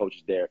 all the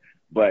coaches there.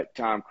 But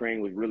Tom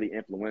Crean was really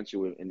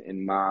influential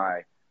in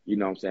my,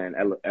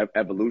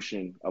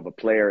 evolution of a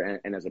player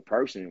and as a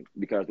person,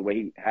 because the way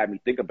he had me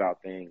think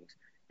about things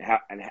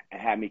and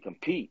had me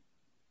compete,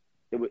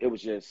 it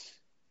was just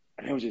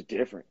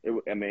different. It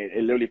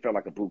literally felt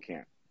like a boot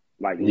camp.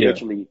 Like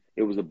literally,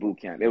 it was a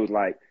boot camp. It was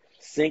like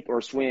sink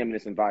or swim in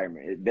this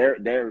environment.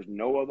 There's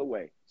no other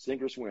way.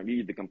 Sink or swim. You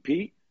either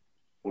compete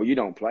or you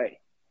don't play.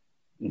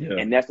 Yeah.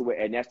 And that's the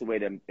way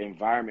the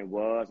environment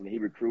was. And he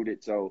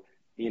recruited. So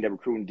he ended up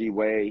recruiting D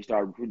Wade. He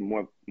started recruiting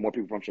more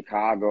people from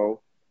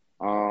Chicago.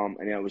 And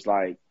then it was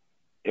like,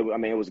 it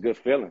was a good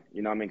feeling.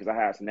 You know what I mean? Because I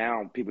have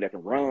now people that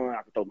can run,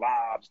 I can throw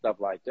lobs, stuff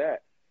like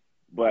that.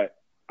 But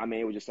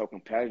it was just so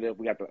competitive.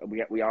 We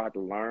all have to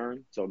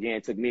learn. So again,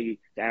 it took me,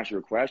 to answer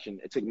your question,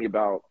 it took me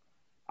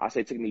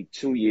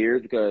 2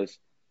 years, because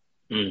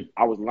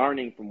I was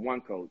learning from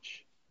one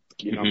coach.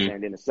 You know what I'm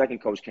saying? Then the second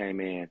coach came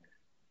in.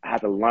 I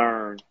had to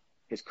learn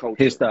his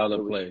culture. His style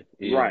of play.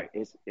 Yeah. Right.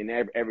 It's in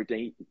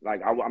everything.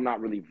 Like I'm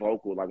not really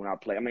vocal. Like when I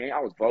play, I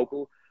was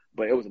vocal,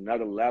 but it was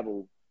another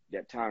level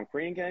that Tom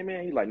Crean came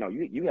in. He's like, no,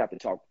 you have to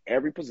talk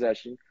every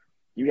possession.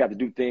 You have to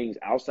do things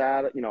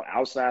outside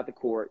the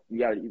court. You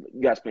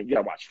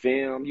gotta watch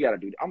film. You gotta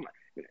do.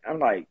 I'm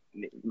like,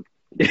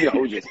 it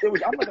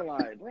was. I'm looking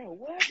like, bro,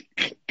 what?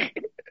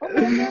 What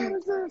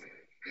is this?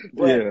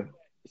 But,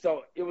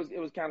 so it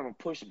was kind of a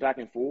push back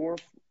and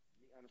forth,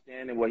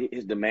 understanding what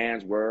his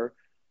demands were.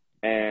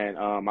 And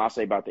I'll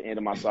say about the end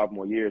of my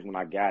sophomore years when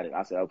I got it,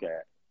 I said, okay,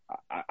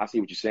 I see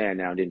what you're saying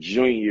now. And then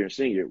junior year and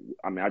senior,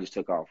 I just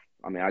took off.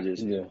 I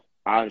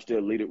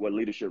understood what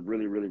leadership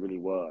really, really, really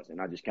was.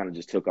 And I just kind of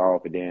just took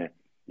off. And then,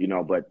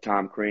 but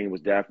Tom Crean was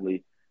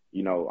definitely,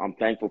 I'm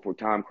thankful for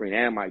Tom Crean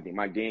and Mike Dean.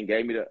 Mike Dean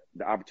gave me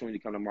the opportunity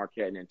to come to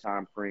Marquette, and then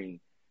Tom Crean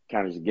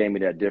kind of just gave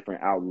me that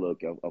different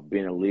outlook of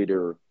being a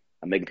leader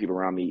and making people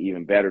around me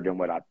even better than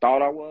what I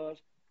thought I was.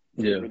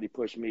 Yeah. It really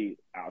pushed me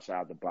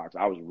outside the box.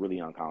 I was really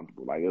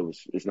uncomfortable. Like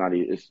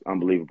it's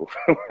unbelievable.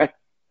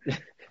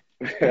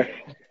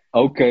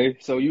 Okay.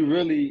 So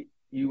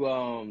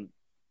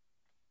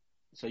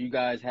so you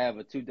guys have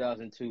a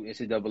 2002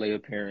 NCAA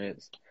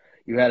appearance.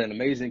 You had an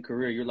amazing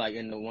career. You're like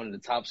one of the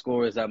top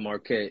scorers at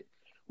Marquette.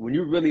 When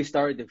you really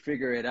started to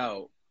figure it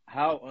out,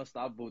 how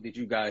unstoppable did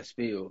you guys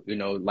feel?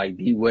 Like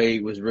D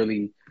Wade was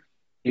really,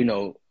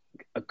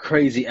 a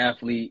crazy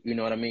athlete. You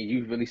know what I mean?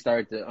 You really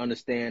started to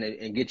understand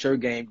and get your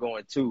game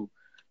going too.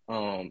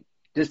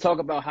 Just talk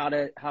about how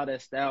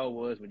that style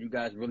was when you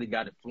guys really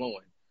got it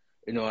flowing.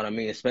 You know what I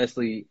mean?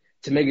 Especially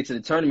to make it to the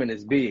tournament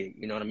is big.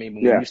 You know what I mean?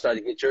 But when you started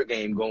to get your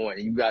game going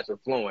and you guys were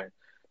flowing,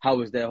 how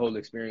was that whole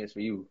experience for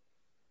you?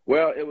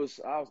 Well, it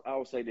was. I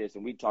will say this,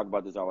 and we talk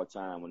about this all the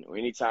time.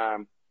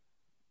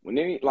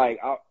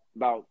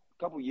 About a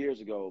couple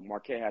years ago,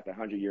 Marquette had the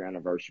 100-year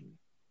anniversary.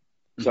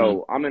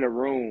 So I'm in a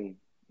room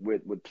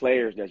with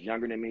players that's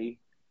younger than me,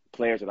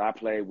 players that I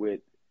played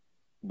with,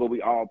 but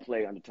we all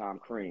play under Tom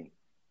Crean.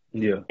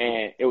 Yeah.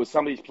 And it was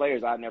some of these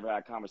players I never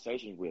had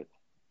conversations with,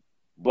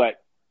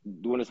 but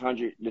during this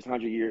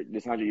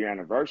 100-year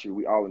anniversary,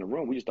 we all in the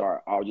room. We just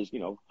start all just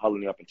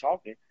huddling up and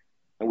talking,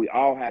 and we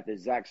all had the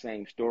exact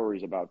same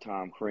stories about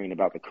Tom Crean,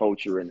 about the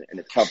culture and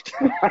the tough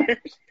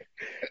times.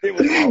 It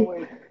was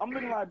always, I'm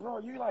looking like, bro,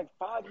 you're like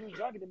 5 years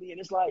younger than me,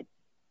 and it's like,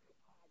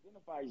 I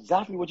identify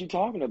exactly what you're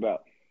talking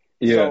about.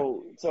 Yeah.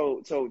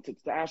 So to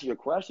answer your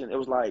question, it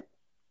was like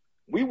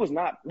we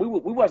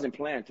wasn't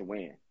planning to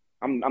win.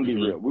 I'm being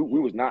real. We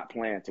was not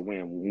planning to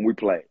win when we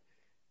played.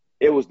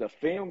 It was the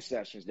film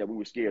sessions that we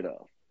were scared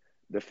of.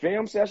 The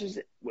film sessions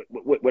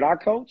with our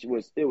coach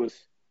was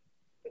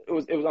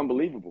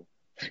unbelievable.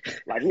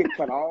 Like he would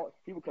cut all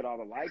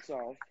the lights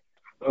off.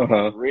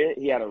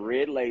 He had a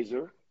red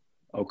laser.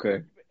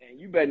 Okay. And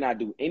you better not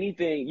do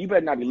anything. You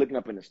better not be looking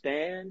up in the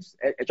stands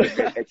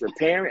at your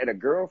parent, at a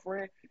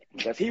girlfriend,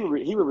 because he would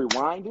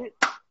rewind it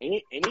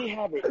and he would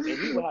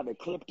have it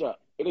clipped up.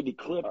 It'll be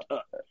clipped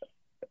up.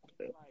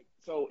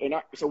 So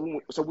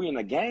we in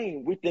the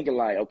game. We're thinking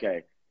like,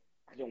 okay,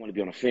 I don't want to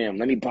be on the film.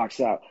 Let me box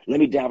out. Let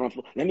me dive on the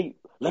floor.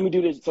 Let me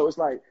do this. So it's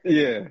like,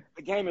 the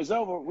game is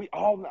over. We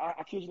all,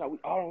 I kid you not, we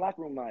all in the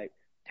locker room like,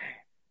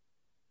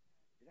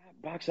 damn,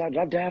 did I box out?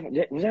 Did I dive?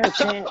 Was there a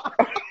chance?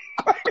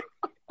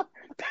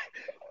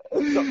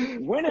 So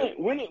winning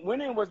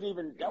wasn't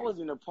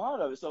even a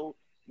part of it. So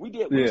we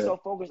were so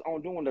focused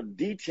on doing the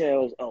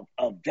details of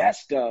that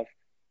stuff.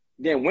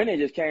 Then winning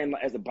just came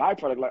as a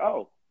byproduct. Like,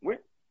 oh, we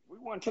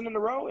won 10 in a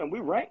row and we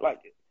ranked. Like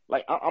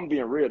I'm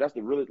being real. That's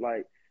the really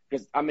like.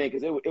 Because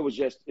it was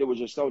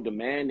just so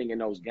demanding in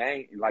those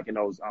games, like in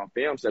those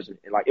film sessions.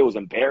 Like it was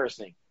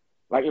embarrassing,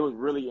 like it was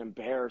really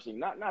embarrassing.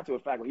 Not to the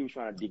fact that he was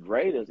trying to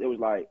degrade us. It was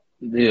like,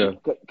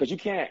 because you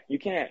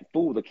can't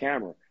fool the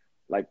camera.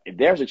 Like if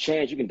there's a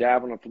chance you can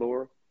dive on the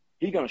floor,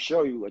 he's gonna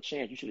show you a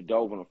chance you should have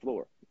dove on the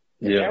floor.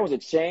 if Yeah. there was a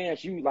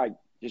chance you like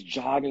just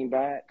jogging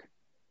back,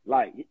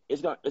 like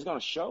it's gonna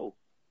show.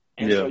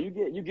 And so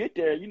Yeah. you get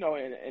there,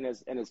 and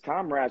his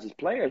comrades, his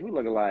players, we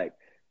looking like,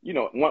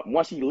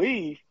 once he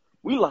leave,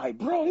 we like,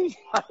 bro, he's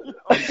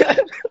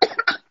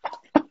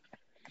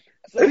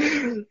like,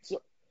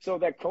 so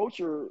that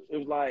culture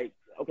is like,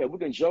 okay, we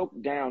can joke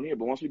down here,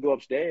 but once we go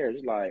upstairs,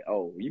 it's like,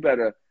 oh, you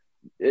better,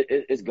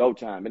 it's go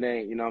time. And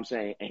then, you know what I'm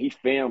saying? And he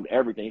filmed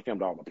everything. He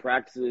filmed all the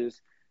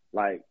practices.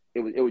 Like it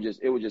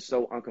was just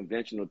so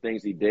unconventional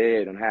things he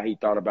did and how he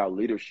thought about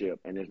leadership.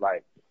 And it's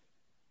like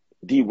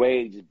D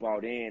Wade just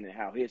bought in and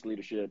how his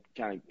leadership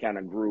kind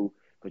of grew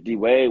because D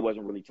Wade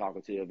wasn't really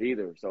talkative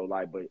either. So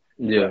like,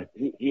 Yeah.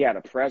 but he had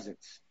a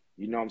presence.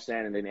 You know what I'm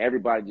saying? And then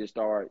everybody just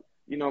started,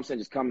 you know what I'm saying,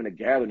 just coming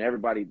together, and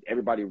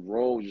everybody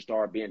roles just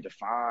started being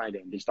defined,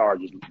 and they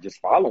started just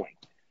following.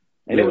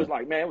 And it Yeah. was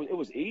like, man, it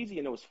was easy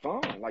and it was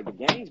fun. Like the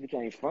games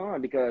became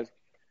fun because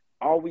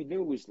all we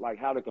knew was like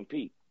how to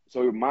compete.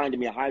 So it reminded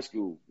me of high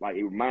school. Like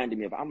it reminded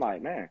me of, I'm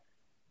like, man,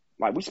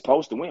 like we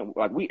supposed to win.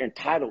 Like we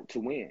entitled to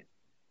win.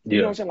 You know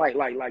Yeah. what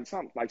I'm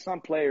saying? Like some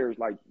players,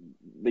 like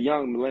the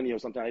young millennials,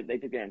 sometimes they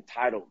think they're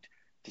entitled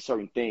to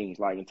certain things,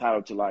 like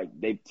entitled to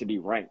to be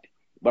ranked.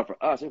 But for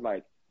us, it's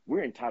like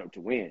we're entitled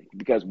to win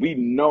because we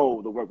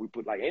know the work we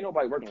put. Like ain't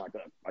nobody working like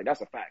us. Like that's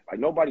a fact. Like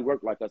nobody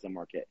worked like us in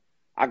Marquette.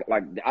 I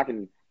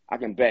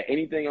can bet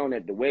anything on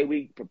that. The way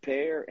we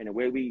prepare and the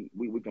way we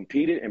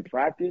competed and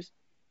practiced,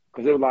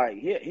 because it was like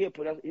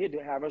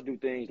he'll have us do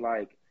things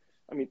like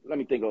let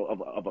me think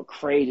of a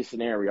crazy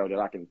scenario that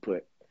I can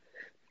put.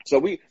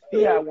 So he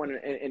had one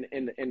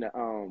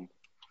in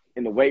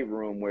the weight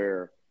room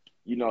where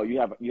you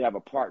have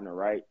a partner,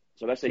 right?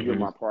 So let's say you're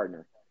Hmm. my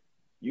partner.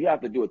 You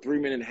have to do a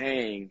 3-minute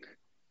hang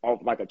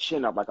off like a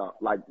chin up,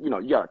 you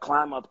gotta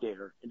climb up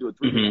there and do a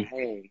 3-minute Hmm.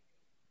 hang,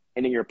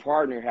 and then your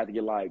partner had to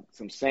get like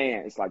some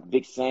sand. It's like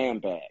big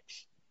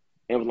sandbags.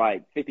 It was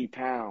like 50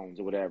 pounds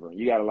or whatever.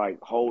 You gotta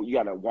you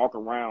gotta walk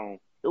around.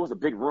 It was a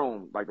big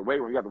room, like the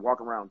weight room. You got to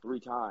walk around 3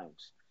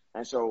 times,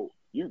 and so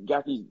you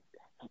got these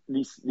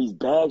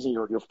bags in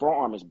your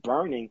forearm is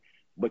burning,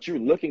 but you're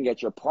looking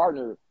at your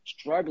partner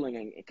struggling,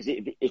 and because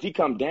if he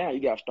come down,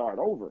 you got to start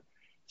over.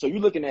 So you're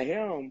looking at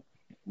him,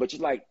 but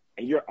you're like,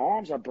 and your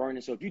arms are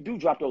burning. So if you do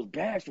drop those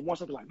bags for one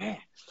second, like man,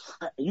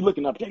 and you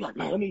looking up there, like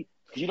man,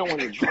 because you don't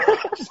want to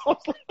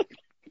drop.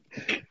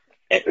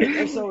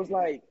 And so it's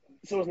like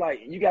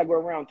you got to go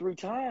around 3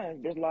 times.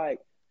 But it's like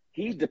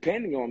he's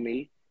depending on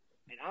me,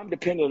 and I'm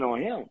dependent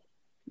on him.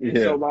 And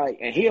so Yeah.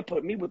 and he'll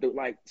put me with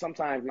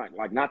sometimes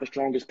not the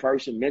strongest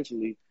person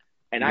mentally,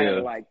 and I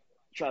gotta Yeah.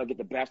 try to get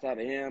the best out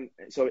of him.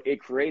 So it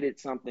created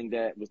something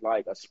that was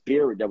like a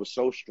spirit that was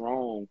so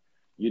strong.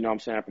 You know what I'm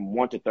saying? From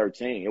 1 to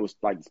 13, it was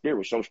like the spirit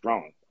was so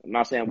strong. I'm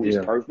not saying we was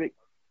Yeah. perfect.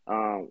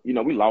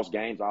 We lost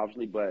games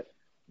obviously, but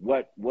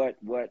what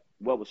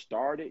was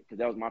started, because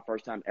that was my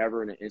first time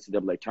ever in an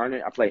NCAA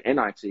tournament. I played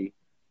NIT,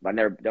 but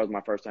that was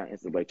my first time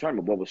NCAA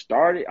tournament. What was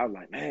started, I was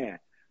like, man,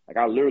 like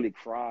I literally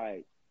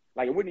cried.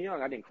 Like at Whitney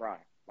Young, I didn't cry.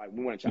 Like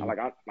we went to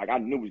I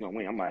knew we was gonna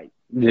win. I'm like,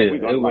 bro, Yeah. we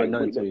It gonna was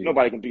nothing to you.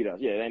 nobody can beat us.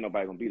 Yeah, ain't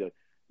nobody gonna beat us.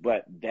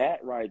 But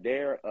that right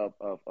there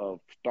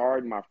of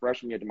starting my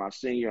freshman year to my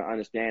senior,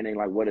 understanding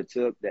like what it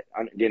took,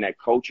 then that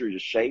culture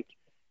just shaped,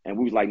 and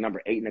we was like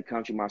number 8 in the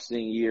country my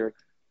senior year.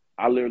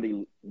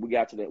 We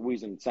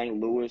was in St.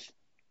 Louis.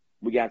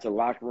 We got to the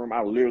locker room.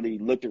 I literally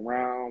looked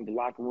around the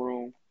locker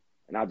room,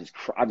 and I just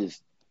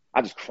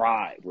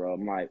cried, bro.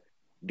 I'm like,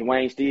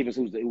 Dwayne Stevens,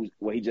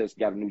 he just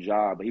got a new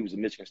job, but he was a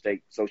Michigan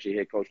State associate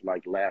head coach for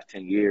like the last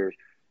 10 years.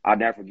 I'll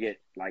never forget,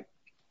 like,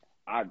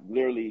 I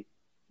literally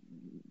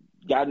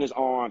got in his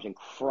arms and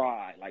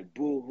cried, like,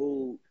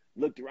 boo-hoo.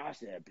 Looked around, I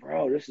said,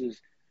 bro, this is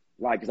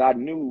like, because I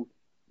knew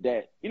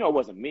that, it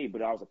wasn't me,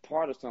 but I was a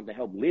part of something,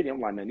 helped lead him.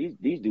 I'm like, man,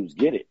 these dudes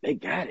get it. They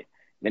got it.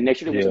 And then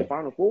next year they went to Yeah. the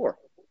Final Four.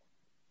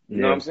 You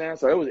know what Yeah. I'm saying?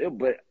 So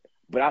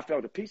but I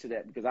felt a piece of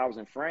that because I was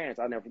in France.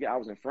 I'll never forget, I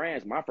was in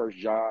France, my first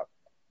job,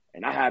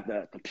 and I had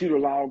the computer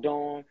logged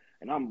on,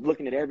 and I'm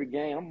looking at every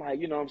game. I'm like,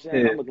 you know what I'm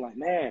saying? Yeah. I'm looking like,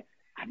 man,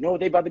 I know what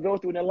they about to go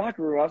through in that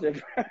locker room. I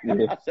said,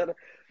 Yeah.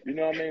 you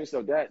know what I mean?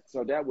 So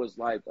that was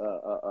like,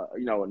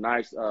 a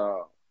nice,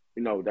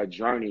 that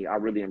journey. I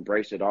really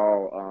embraced it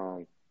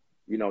all.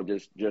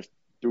 Just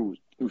through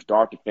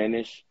start to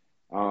finish.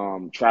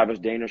 Travis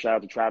Dana, shout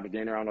out to Travis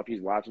Dana. I don't know if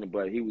he's watching it,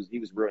 but he was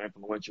real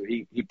influential.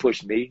 He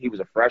pushed me. He was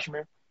a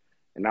freshman,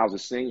 and I was a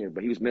senior,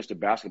 but he was Mr.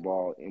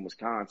 Basketball in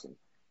Wisconsin. Hmm.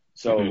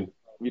 So,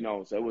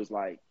 so it was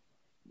like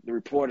the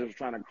reporters were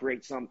trying to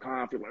create some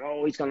conflict, like,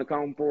 oh, he's going to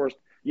come for us,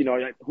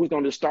 like, who's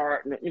going to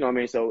start? You know what I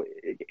mean? So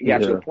it got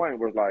to a Yeah. point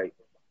where it's like,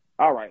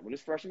 all right, when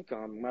this freshman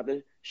comes, I'm going to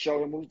have to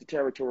show him whose the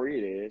territory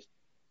it is.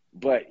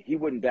 But he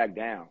wouldn't back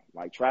down.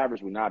 Like,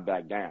 Travis would not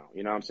back down.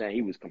 You know what I'm saying?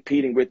 He was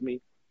competing with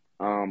me.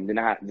 Then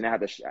I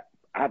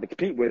had to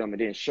compete with him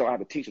and then I had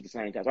to teach at the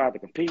same time. So I had to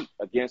compete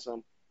against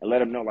him and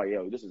let him know, like,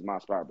 yo, this is my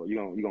spot, bro.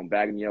 You're gonna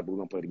bag me up, but we're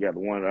gonna play together,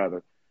 one or the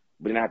other.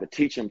 But then I had to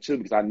teach him too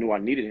because I knew I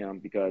needed him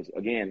because,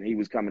 again, he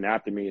was coming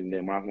after me. And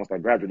then once I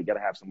graduated, you got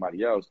to have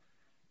somebody else.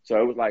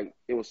 So it was like,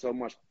 it was so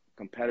much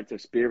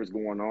competitive spirits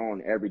going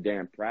on every day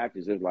in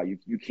practice. It was like,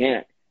 you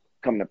can't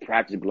come to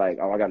practice be like,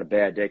 oh, I got a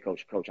bad day,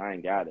 coach. Coach, I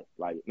ain't got it.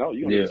 Like, no,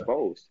 you're gonna get Yeah.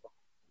 exposed.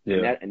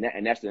 Yeah.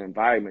 And that's the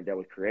environment that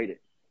was created.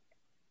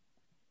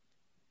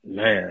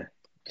 Man,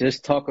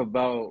 just talk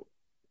about.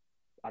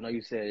 I know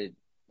you said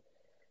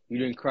you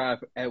didn't cry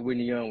at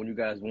Whitney Young when you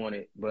guys won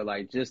it, but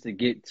like just to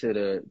get to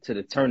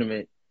the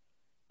tournament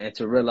and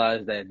to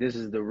realize that this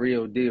is the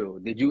real deal.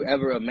 Did you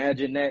ever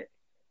imagine that?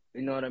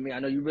 You know what I mean? I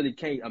know you really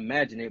can't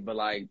imagine it, but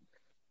like,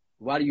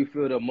 why do you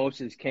feel the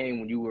emotions came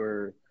when you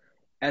were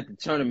at the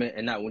tournament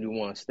and not when you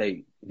won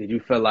state? Did you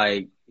feel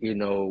like,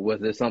 was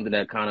there something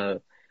that kind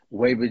of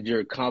wavered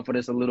your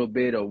confidence a little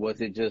bit, or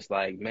was it just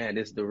like, man,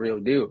 this is the real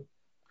deal?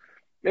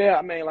 Yeah,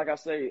 I mean, like I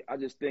say, I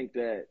just think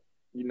that,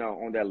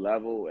 on that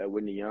level at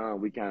Whitney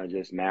Young, we kind of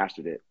just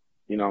mastered it.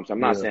 You know what I'm saying?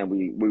 I'm not Yeah. saying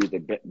we was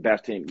the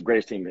best team,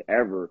 greatest team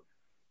ever,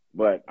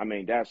 but I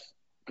mean, that's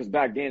because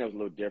back then it was a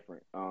little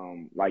different.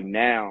 Like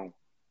now,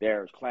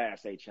 there's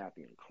Class A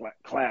champion,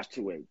 Class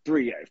 2A,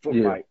 3A, 4.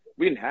 Yeah. Like,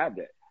 we didn't have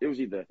that. It was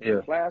either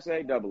Yeah. Class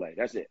A, Double A.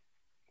 That's it.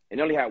 And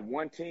they only had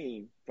one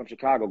team from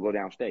Chicago go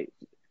downstate.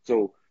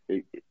 So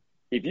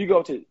if you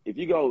go to the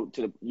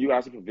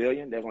UIC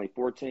Pavilion, there's only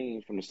 4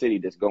 teams from the city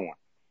that's going,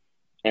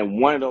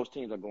 and one of those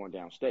teams are going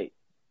downstate.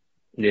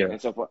 Yeah.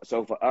 And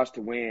so for us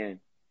to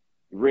win,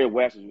 Red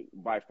West is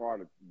by far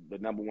the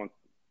number one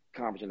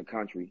conference in the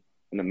country,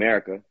 in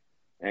America.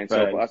 And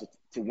so for us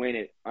to win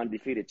it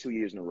undefeated 2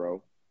 years in a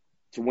row,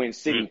 to win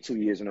city 2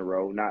 years in a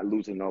row, not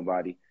losing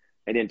nobody,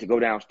 and then to go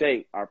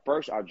downstate, our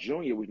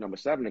junior was number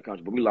 7 in the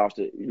country, but we lost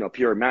it.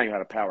 Pierre Emmanuel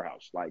had a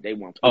powerhouse. Like, they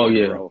won 4 in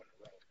a row.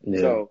 Yeah.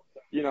 So,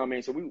 you know what I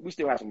mean? So we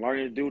still have some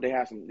learning to do. They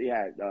had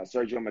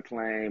Sergio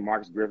McClain,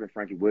 Marcus Griffin,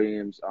 Frankie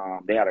Williams.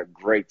 They had a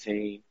great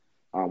team.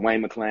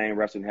 Wayne McClain,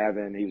 rest in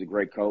heaven. He was a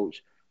great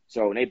coach.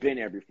 So, and they've been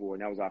there before,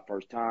 and that was our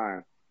first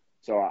time.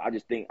 So I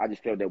just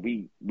felt that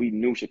we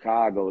knew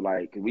Chicago,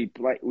 like, 'cause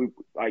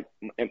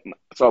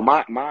so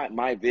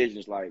my vision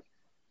is like,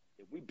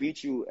 if we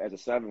beat you as a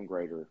 7th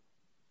grader,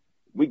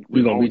 we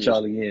gonna own beat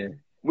y'all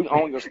again. We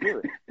own your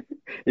spirit.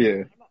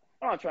 Yeah.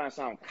 I'm not trying to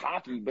sound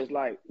cocky, but it's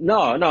like,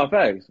 No,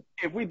 facts.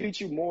 if we beat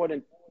you more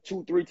than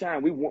 2-3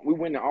 times, we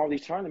win in all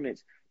these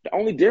tournaments. The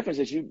only difference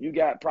is you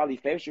got probably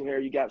facial hair,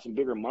 you got some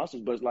bigger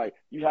muscles, but it's like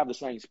you have the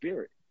same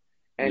spirit.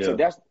 And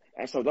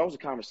so those are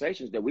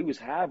conversations that we was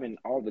having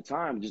all the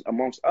time, just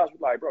amongst us.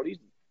 We're like, bro, these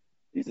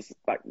are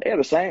like, they're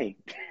the same.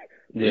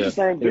 They're the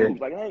same dudes.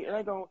 Like, it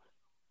ain't gonna.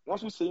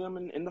 Once we see them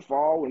in the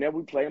fall, whenever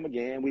we play them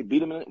again, we beat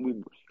them.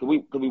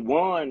 We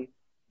won,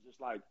 just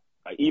like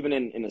even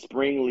in the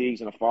spring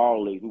leagues and the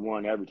fall league, we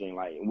won everything.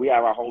 Like, we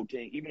have our whole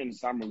team. Even in the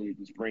summer league,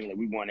 the spring league,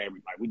 we won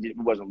every. Like, we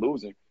wasn't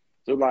losing.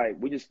 So like,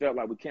 we just felt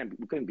like we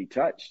couldn't be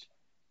touched.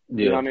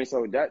 Yeah. You know what I mean?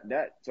 So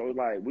so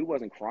like, we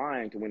wasn't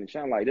crying to win the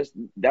challenge. Like,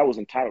 that was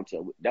entitled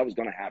to. That was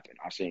gonna happen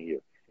our senior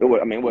year. It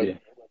was. I mean, it was.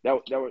 That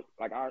was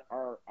like our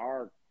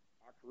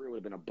career would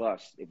have been a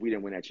bust if we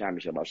didn't win that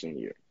championship our senior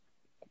year.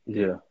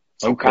 Yeah.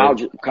 So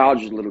college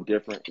is a little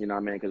different, you know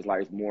what I mean? Because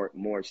like, it's more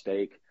at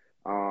stake.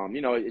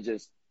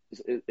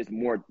 It's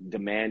more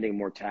demanding,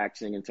 more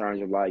taxing in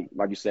terms of like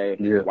you say,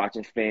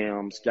 watching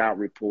film, scout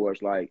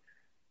reports. Like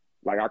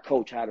our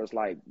coach had us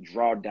like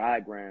draw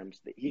diagrams.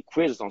 He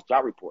quizzed us on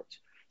scout reports.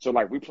 So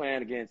like, we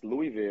playing against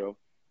Louisville,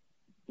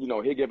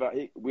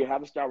 we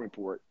have a scout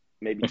report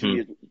maybe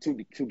 2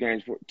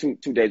 days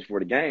before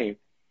the game.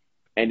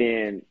 And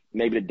then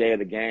maybe the day of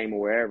the game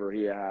or wherever,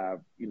 he'll have,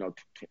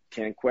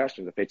 10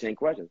 questions or 15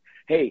 questions.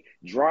 Hey,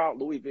 draw out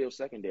Louisville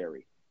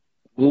secondary.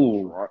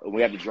 Ooh.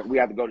 We have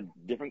to go to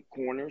different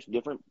corners,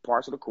 different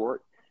parts of the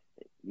court.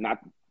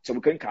 So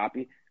we couldn't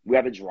copy. We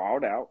had to draw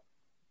it out.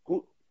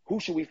 Who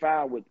should we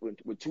foul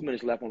with 2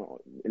 minutes left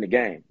in the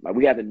game? Like,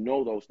 we had to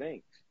know those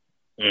things.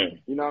 You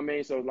know what I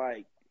mean? So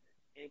like,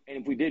 and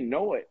if we didn't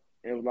know it,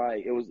 it was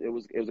like it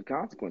was a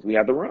consequence. We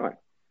had to run.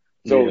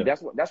 So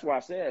that's why I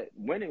said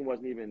winning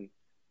wasn't even.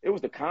 It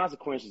was the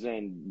consequences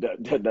and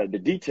the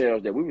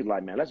details that we was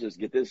like, man, let's just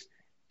get this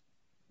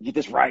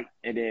right,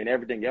 and then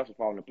everything else will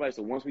fall into place.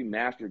 So once we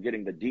mastered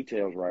getting the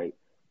details right,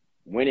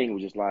 winning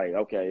was just like,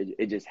 okay,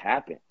 it just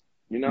happened.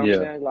 You know what I'm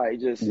saying? Like,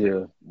 it just.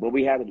 But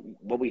we had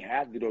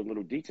to do those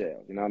little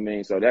details. You know what I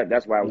mean? So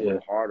that's why it was a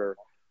little harder,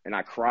 and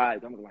I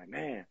cried. I'm like,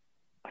 man,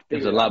 I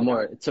think there's a lot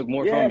more. It took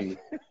more from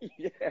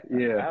you.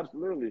 Yeah,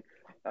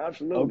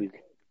 absolutely.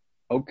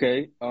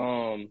 Okay.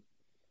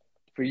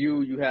 For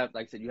you have,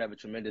 like I said, you have a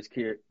tremendous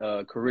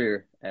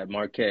career at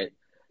Marquette.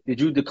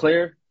 Did you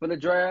declare for the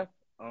draft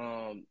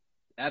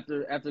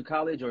after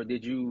college, or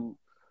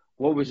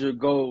what was your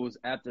goals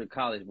after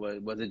college?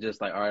 Was it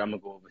just like, all right, I'm going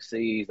to go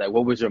overseas? Like,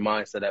 what was your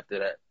mindset after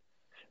that?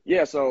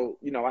 Yeah, so,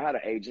 I had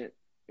an agent,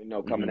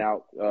 coming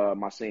out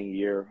my senior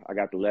year. I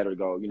got the letter to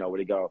go, where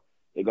they go.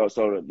 It goes,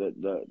 so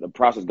the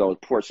process goes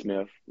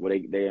Portsmouth, where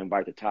they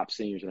invite the top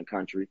seniors in the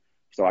country.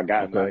 So I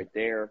got invited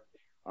there.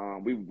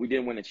 We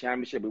didn't win the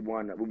championship. We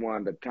won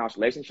the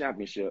Constellation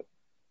Championship.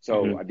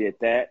 So I did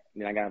that.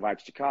 And then I got invited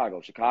to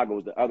Chicago. Chicago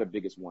was the other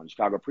biggest one,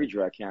 Chicago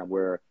pre-draft camp,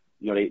 where,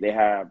 they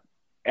have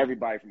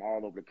everybody from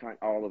all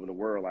over the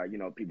world, like,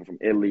 people from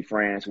Italy,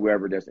 France,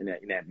 whoever that's in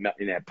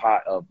that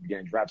pot of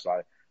getting drafted. So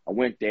I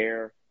went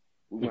there.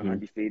 We went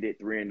undefeated,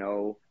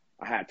 3-0.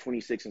 I had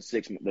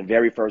 26-6 the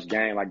very first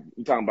game. Like,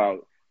 you talking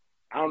about,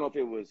 I don't know if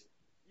it was,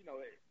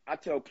 I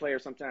tell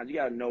players sometimes you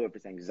got to know if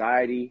it's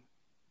anxiety,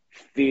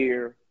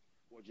 fear,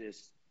 or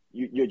just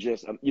you're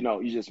just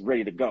you're just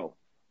ready to go.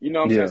 You know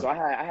what I'm saying? Yeah. So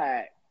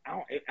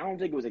I don't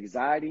think it was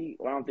anxiety,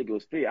 or I don't think it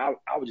was fear.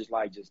 I was just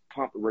like just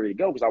pumped and ready to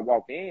go because I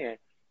walked in.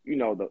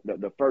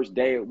 The first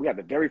day we had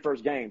the very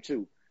first game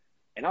too,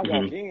 and I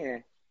walk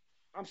in.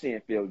 I'm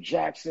seeing Phil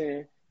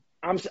Jackson.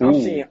 I'm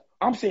seeing.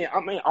 I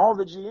mean, all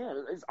the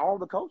GMs. It's all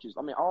the coaches.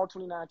 I mean, all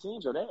 29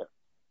 teams are there.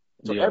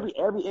 So every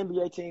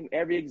NBA team,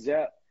 every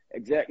exec,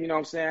 you know what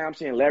I'm saying? I'm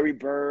seeing Larry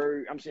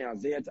Bird. I'm seeing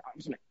Isaiah.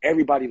 I'm seeing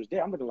everybody was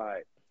there. I'm looking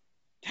like,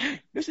 dang,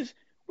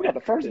 we got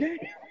the first game.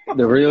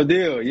 The real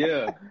deal,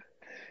 yeah.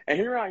 And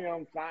here I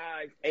am,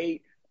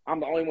 5'8". I'm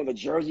the only one with a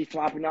jersey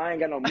flopping. I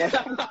ain't got no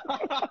muscle.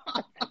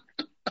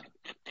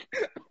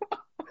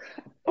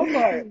 I'm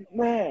like,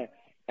 man.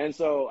 And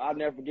so I'll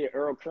never forget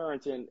Earl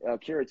Currington,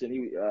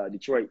 he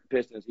Detroit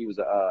Pistons. He was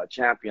a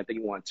champion. I think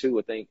he won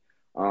 2,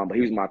 but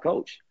he was my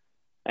coach.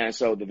 And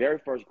so the very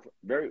first,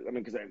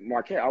 because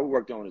Marquette, all we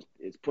worked on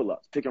is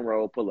pull-ups, pick and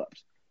roll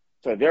pull-ups.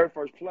 So the very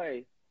first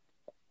play,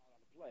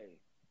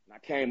 and I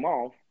came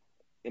off.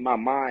 In my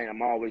mind,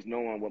 I'm always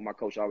knowing what my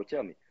coach always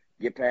tell me: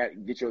 get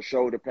your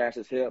shoulder past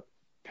his hip,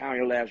 pound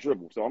your last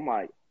dribble. So I'm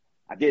like,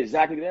 I did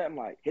exactly that. I'm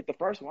like, hit the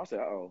first one. I said,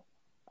 oh,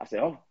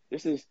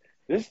 this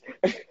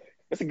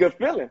it's a good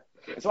feeling.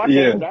 And so I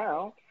came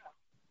down,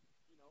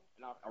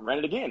 and I ran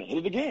it again and hit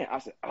it again. I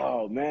said,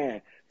 oh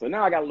man. So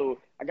now I got a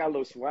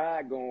little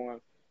swag going.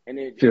 And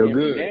then Feel from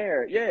good.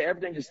 there,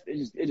 everything just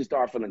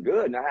started feeling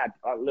good. And I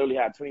literally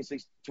had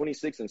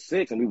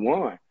 26-6, and we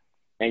won.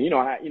 And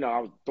I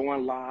was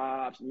throwing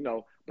lobs,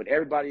 but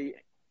everybody.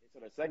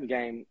 So the second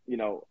game, I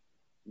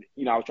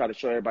was trying to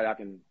show everybody I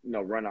can,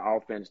 run the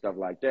offense and stuff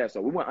like that. So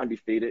we went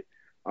undefeated.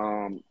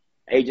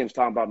 Agents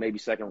talking about maybe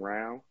second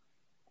round.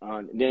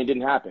 Then it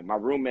didn't happen. My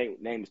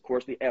roommate name is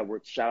Corsley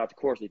Edwards. Shout out to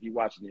Corsley if you're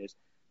watching this.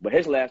 But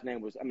his first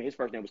name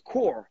was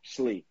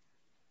Corsley.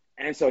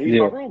 And so he's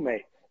my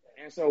roommate.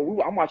 And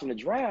so I'm watching the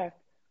draft.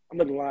 I'm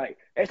looking like,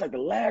 it's like the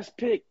last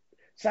pick,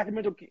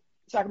 Sacramento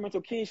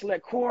Kings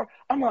select Core.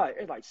 I'm like,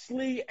 it's like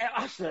Slee.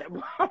 I said,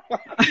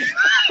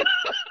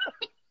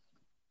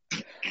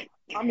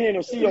 I'm hearing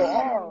a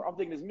COR. I'm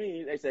thinking it's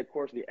me. They said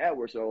Corsley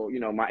Edwards. So,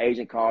 my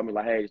agent called me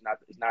like, hey, it's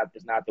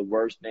not the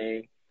worst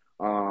thing.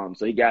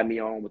 So he got me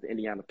on with the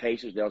Indiana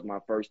Pacers. That was my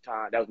first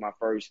time. That was my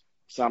first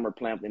summer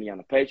playing with the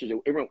Indiana Pacers.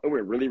 It went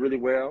really, really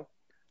well.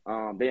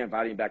 They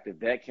invited me back to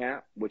vet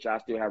camp, which I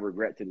still have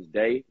regret to this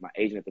day. My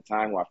agent at the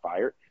time, who I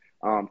fired,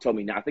 told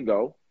me not to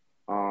go.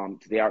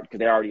 Because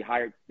they already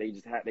hired. They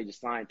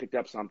just signed, picked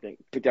up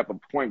a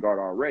point guard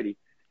already.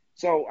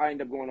 So I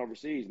ended up going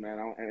overseas, man.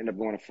 I ended up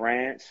going to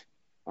France.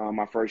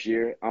 My first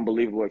year,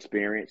 unbelievable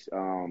experience.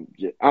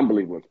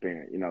 Unbelievable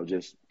experience.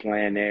 Just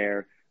playing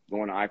there,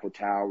 going to Eiffel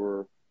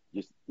Tower.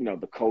 Just,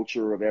 the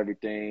culture of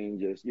everything,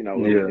 just,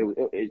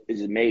 it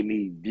just made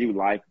me view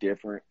life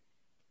different,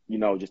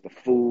 just the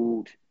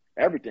food,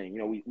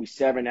 everything. We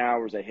 7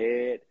 hours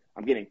ahead.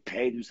 I'm getting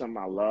paid to do something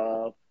I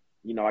love.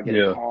 I get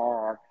a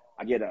car.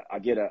 I get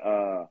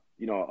a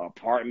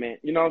apartment.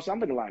 So I'm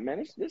thinking like,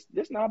 man,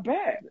 this not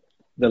bad.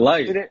 The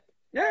life.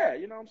 Yeah,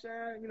 you know what I'm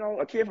saying?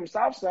 A kid from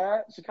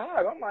Southside,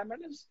 Chicago. I'm like, man,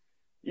 this,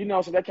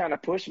 so that kind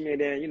of pushed me.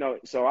 And then,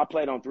 so I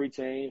played on 3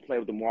 teams, played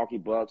with the Milwaukee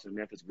Bucks and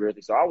Memphis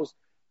Grizzlies. So I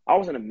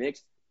was in a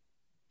mix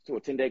to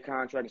a 10-day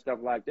contract and stuff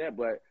like that,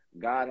 but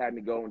God had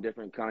me go in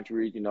different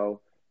countries,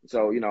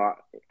 So,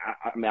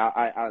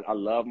 I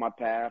love my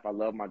path. I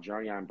love my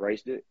journey. I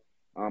embraced it.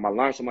 I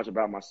learned so much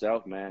about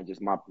myself, man.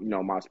 Just my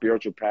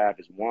spiritual path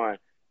is one,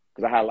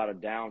 because I had a lot of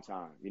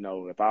downtime.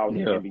 If I was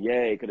in the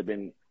NBA, it could have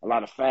been a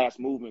lot of fast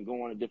movement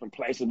going to different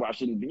places where I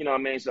shouldn't be, you know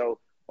what I mean? So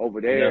over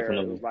there,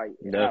 it was like,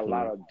 I had a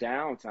lot of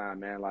downtime,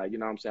 man. Like, you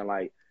know what I'm saying?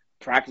 Like,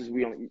 practice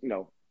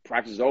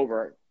is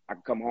over. I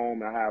can come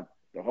home and I have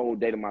the whole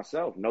day to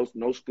myself.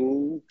 No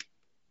school.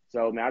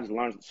 So, man, I just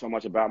learned so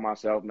much about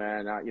myself,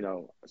 man.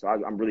 So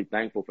I'm really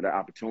thankful for the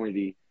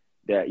opportunity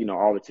that,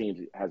 all the teams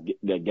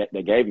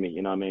that gave me,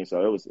 you know what I mean?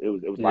 So it was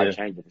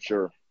life-changing for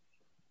sure.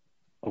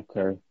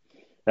 Okay.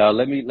 Now,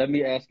 let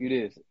me ask you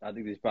this. I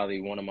think this is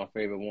probably one of my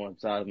favorite ones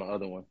besides my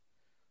other one.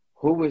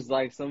 Who was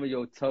like some of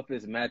your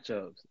toughest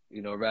matchups,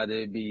 rather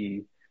it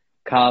be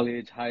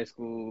college, high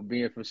school,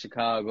 being from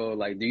Chicago?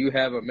 Like, do you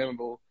have a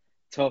memorable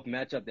tough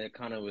matchup that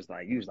kind of was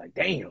like, you was like,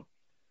 damn.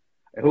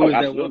 And who was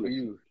that one for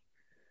you?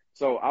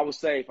 So I would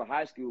say for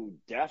high school,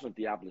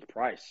 definitely Theophilus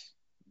Price.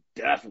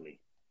 Definitely.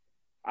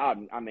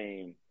 I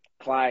mean,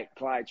 Clyde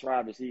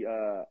Travis, he,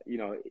 I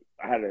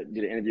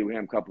did an interview with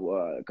him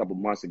a couple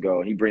months ago,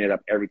 and he bring it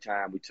up every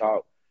time we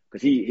talk,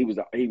 because he was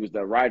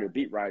the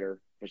beat writer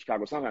for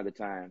Chicago Sun at the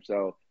time.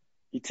 So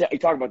he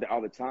talked about that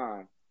all the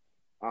time.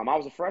 I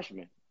was a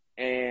freshman,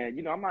 and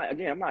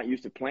I'm not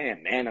used to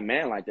playing man to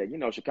man like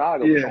that.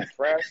 Chicago, we're going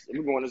press and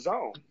we're going to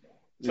zone.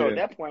 So at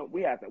that point,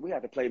 we have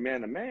to play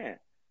man to man.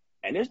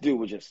 And this dude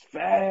was just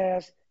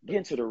fast,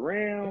 getting to the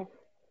rim.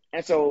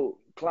 And so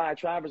Clyde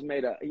Travers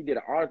did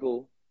an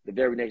article the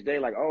very next day,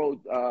 like,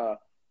 oh,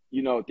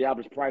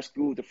 Theophilus Price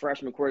School, the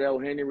freshman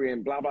Cordell Henry,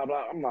 and blah blah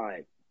blah. I'm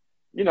like,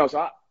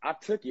 so I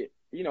took it,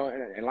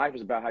 and life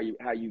is about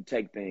how you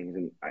take things,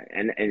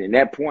 and at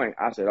that point,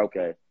 I said,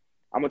 okay,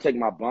 I'm gonna take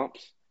my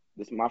bumps.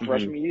 This is my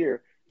freshman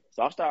year,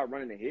 so I started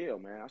running the hill,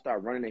 man. I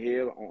started running the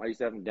hill on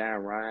 87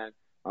 down Ryan,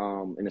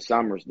 in the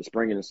summers, the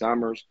spring and the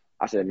summers.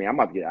 I said, man, I'm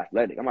about to get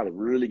athletic. I'm about to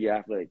really get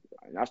athletic.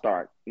 And I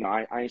started,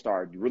 I ain't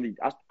started really.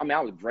 I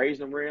was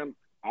grazing the rim,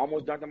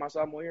 almost dunked my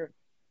sophomore year.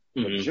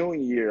 But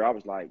junior year, I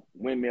was like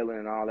windmilling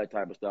and all that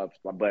type of stuff.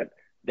 But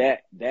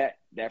that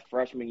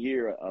freshman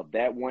year of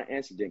that one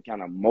incident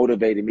kind of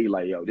motivated me.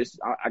 Like, yo,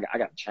 I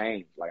got to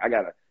change. Like, I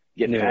got to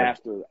get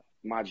faster.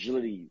 My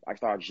agility, I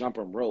started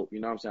jumping rope.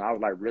 You know what I'm saying? I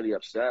was like really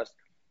obsessed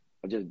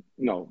with just,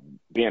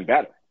 being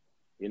better.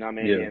 You know what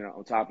I mean? Yeah. And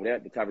on top of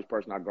that, the type of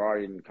person I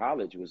guarded in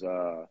college was,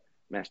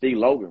 Steve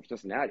Logan from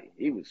Cincinnati.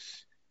 He was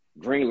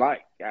green light,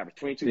 averaged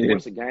 22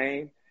 points a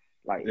game.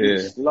 Like, he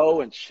was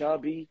slow and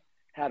chubby,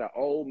 had an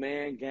old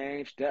man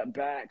game, step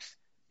backs.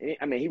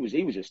 I mean, he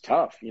was just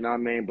tough. You know what I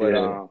mean? But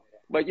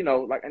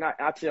and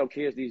I tell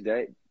kids these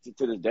days,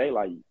 to this day,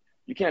 like,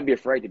 you can't be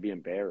afraid to be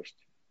embarrassed.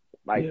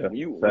 Like, when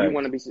you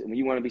want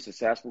to be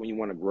successful, when you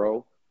want to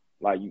grow,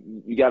 like,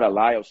 you got to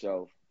allow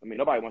yourself. I mean,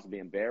 nobody wants to be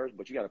embarrassed,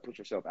 but you got to put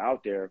yourself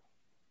out there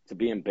to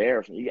be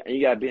embarrassed. And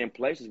you got to be in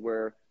places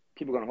where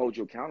people are going to hold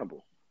you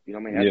accountable. You know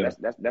what I mean?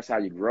 That's how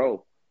you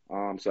grow.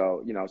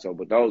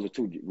 But those are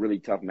two really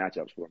tough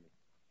matchups for me.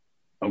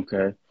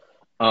 Okay.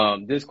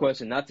 This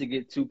question, not to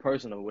get too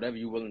personal, whatever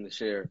you're willing to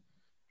share,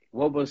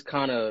 what was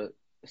kind of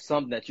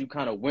something that you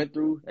kind of went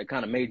through that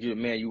kind of made you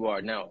the man you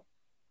are now?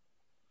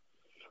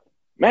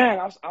 Man,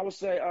 I would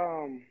say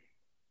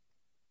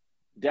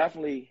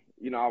definitely,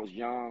 I was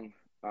young.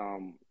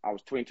 I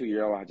was 22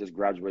 years old. I just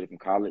graduated from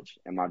college,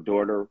 and my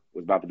daughter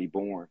was about to be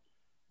born.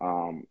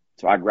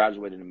 So I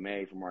graduated in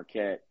May from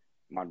Marquette.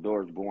 My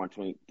daughter was born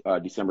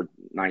December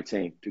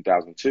 19th,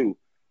 2002.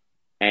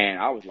 And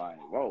I was like,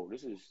 whoa,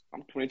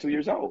 I'm 22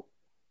 years old.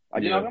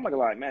 Like, I'm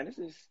like, man,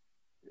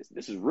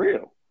 this is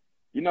real.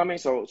 You know what I mean?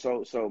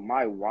 So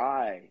my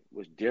why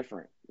was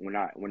different when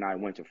I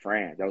went to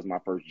France. That was my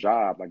first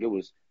job. Like, it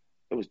was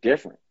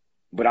different.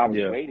 But I was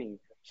waiting.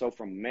 So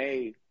from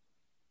May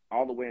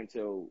all the way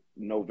until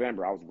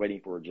November, I was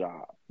waiting for a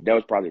job. That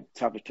was probably the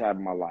toughest time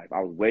of my life.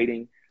 I was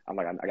waiting. I'm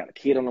like, I got a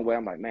kid on the way.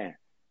 I'm like, man,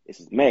 this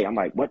is May. I'm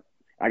like, what?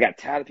 I got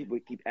tired of people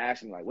keep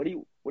asking, like, what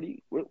you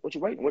waiting?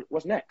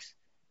 What's next?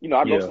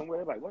 I go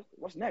somewhere, like,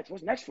 what's next?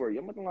 What's next for you?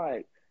 I'm looking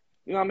like,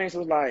 you know what I mean?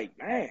 So it's like,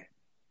 man,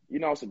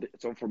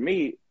 so for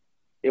me,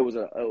 it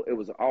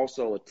was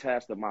also a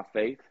test of my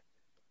faith,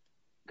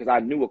 because I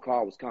knew a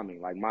call was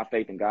coming. Like, my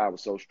faith in God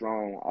was so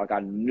strong. Like, I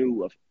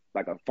knew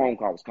a phone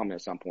call was coming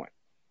at some point.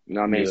 You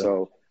know what I mean? Yeah.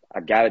 So I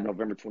got it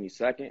November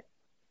 22nd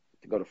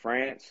to go to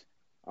France.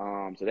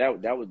 So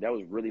that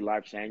was really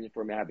life changing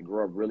for me. I had to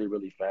grow up really,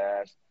 really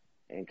fast,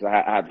 and because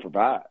I had to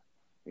provide.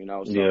 And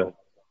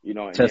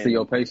testing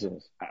your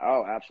patience.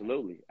 Oh,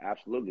 absolutely,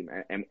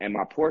 man. And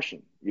my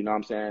portion. You know what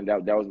I'm saying?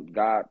 That was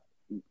God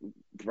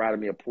provided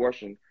me a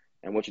portion,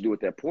 and what you do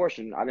with that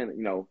portion, I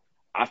didn't.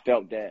 I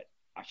felt that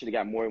I should have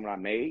got more than what I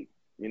made.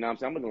 You know what I'm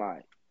saying? I'm looking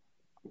like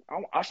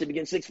I should be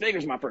getting six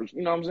figures my first.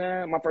 You know what I'm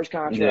saying? My first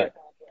contract.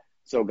 Yeah.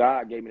 So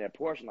God gave me that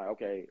portion. Like,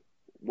 okay,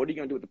 what are you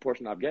gonna do with the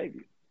portion I gave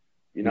you?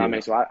 You know what I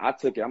mean? So I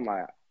took it. I'm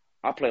like,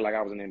 I played like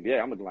I was in the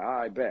NBA. I'm looking like, all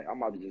right, bet.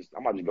 I'm about to just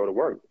go to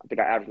work. I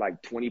think I averaged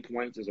like 20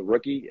 points as a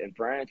rookie in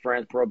France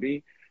Pro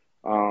B.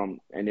 And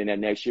then that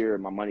next year,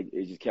 my money,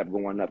 it just kept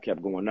going up.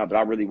 But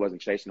I really wasn't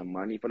chasing the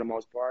money for the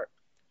most part.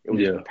 It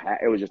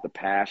was just a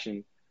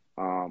passion,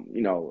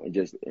 and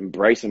just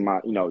embracing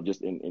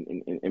just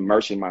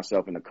immersing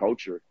myself in the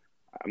culture.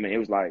 I mean, it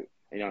was like,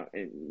 and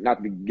not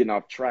to be getting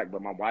off track,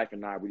 but my wife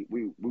and I,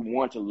 we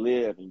want to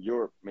live in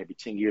Europe maybe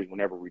 10 years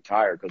whenever we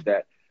retire, because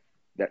that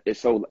it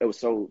was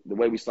so the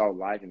way we saw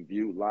life and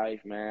viewed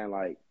life, man.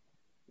 Like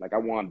I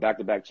won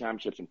back-to-back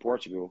championships in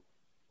Portugal,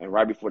 and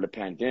right before the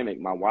pandemic,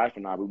 my wife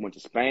and I, we went to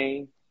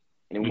Spain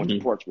and then we went to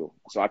Portugal.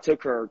 So I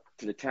took her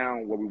to the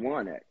town where we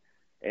won at,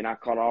 and I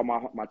called all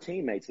my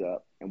teammates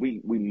up, and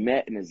we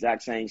met in the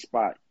exact same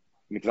spot,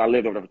 because I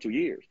lived over there for 2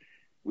 years.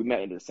 We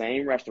met in the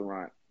same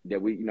restaurant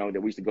that we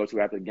used to go to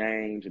after the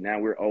games, and now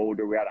we're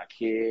older, we had our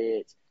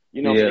kids.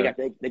 So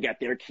they got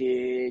their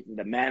kids, and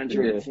the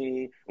manager of the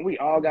team, and we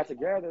all got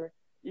together.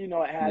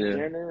 Had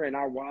dinner and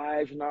our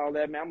wives and all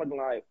that. Man, I'm looking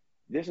like,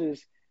 this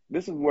is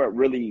what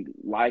really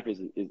life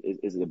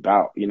is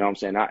about. You know what I'm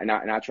saying? And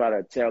I try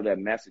to tell that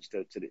message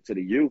to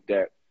the youth,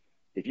 that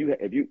if you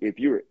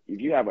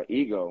have an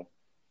ego,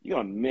 you're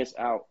gonna miss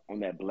out on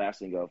that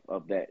blessing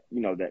of that,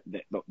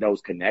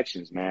 those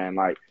connections, man.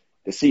 Like,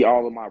 to see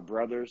all of my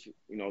brothers,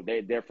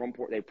 they're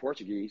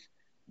Portuguese,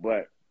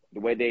 but the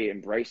way they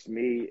embraced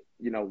me,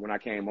 when I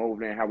came over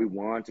there and how we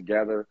won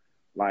together,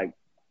 like,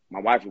 my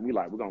wife, we're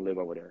gonna live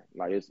over there.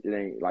 Like, it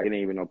ain't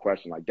even no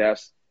question. Like,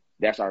 that's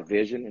our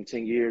vision in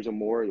 10 years or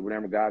more,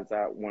 whenever God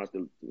wants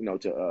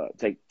us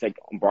to,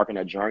 embark on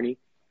that journey.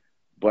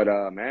 But,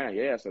 man,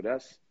 yeah, so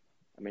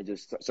I mean,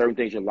 just certain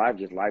things in life,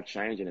 just life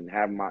changing, and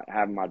having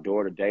my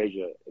daughter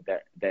Deja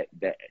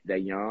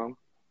that young,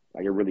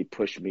 like it really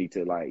pushed me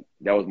to like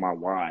that was my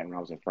why when I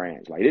was in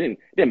France. Like it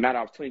didn't matter.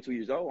 I was 22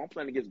 years old. I'm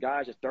playing against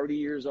guys just 30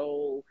 years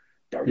old,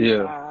 Yeah.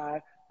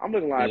 35. I'm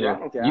looking like, bro, Yeah. I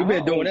don't care You've been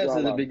how doing old that y'all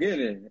since the are.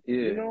 beginning. You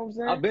Yeah. know what I'm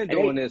saying? I've been And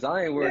doing this.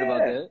 I ain't worried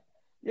about that.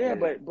 yeah,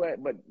 Yeah.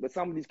 but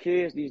some of these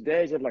kids these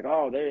days, they're like,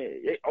 oh,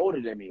 they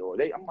older than me, or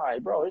I'm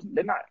like, bro,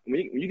 they're not. When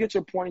you get to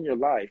a point in your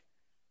life,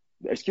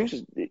 the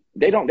excuses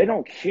they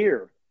don't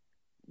care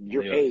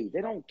your Yeah. age.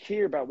 They don't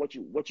care about what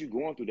you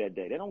going through that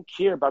day. They don't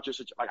care about your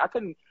situation.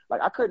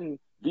 I couldn't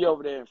be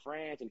over there in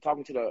France and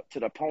talking to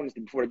the opponents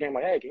before the game.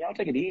 Like, hey, can y'all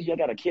take it easy? I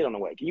got a kid on the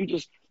way. Can you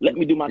just let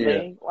me do my Yeah.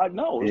 thing? Like,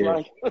 no. It's Yeah.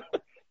 like they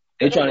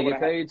They don't trying know to what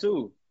get I had. paid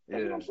too.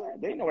 That's what Yeah. I'm saying.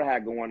 They didn't know what I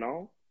had going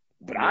on,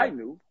 but I Yeah.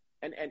 knew.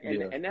 And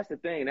Yeah. that's the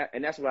thing.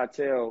 And that's what I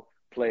tell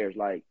players.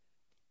 Like,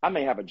 I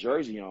may have a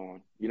jersey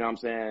on. You know what I'm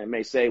saying? It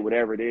may say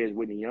whatever it is,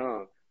 Whitney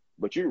Young,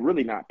 but you're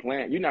really not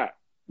playing.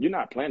 You're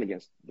not playing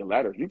against the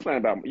letter. You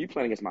playing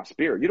against my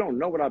spirit. You don't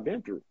know what I've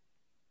been through.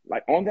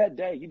 Like on that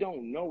day, you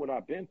don't know what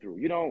I've been through.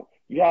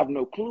 You have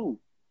no clue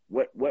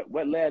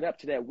what led up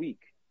to that week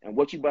and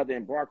what you about to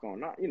embark on.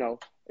 Not, I'm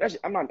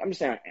just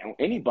saying on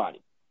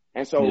anybody.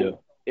 And Yeah.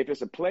 so if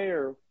it's a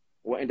player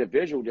or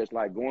individual just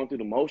like going through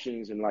the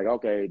motions and like,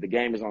 okay, the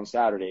game is on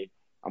Saturday,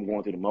 I'm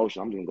going through the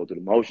motion. I'm just gonna go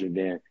through the motion.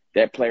 Then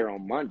that player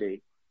on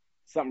Monday,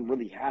 something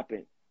really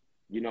happened.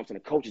 You know what I'm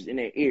saying? The coach is in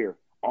their ear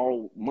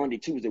all Monday,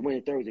 Tuesday,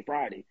 Wednesday, Thursday,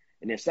 Friday.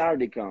 And then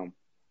Saturday come.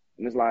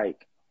 And it's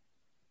like,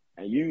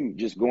 and you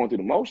just going through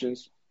the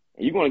motions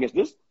and you going against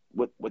this,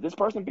 what this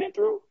person been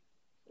through?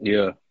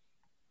 Yeah.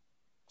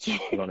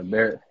 Gonna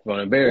embarrass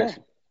Yeah,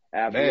 you.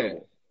 absolutely.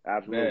 Bad.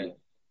 Absolutely.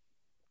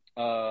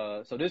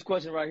 Bad. So this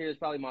question right here is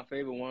probably my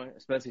favorite one,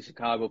 especially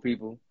Chicago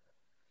people.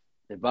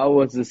 If I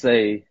was to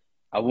say,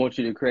 I want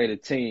you to create a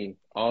team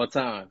all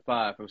time,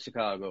 5 from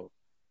Chicago.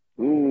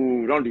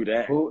 Ooh, don't do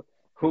that. Who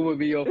would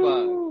be your 5?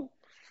 Ooh.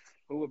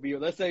 Who would be your,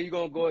 let's say you're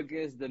gonna go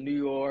against the New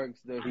Yorks,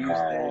 the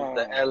Houstons,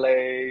 the Oh.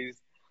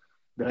 LAs,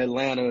 the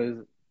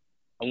Atlantas.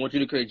 I want you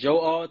to create your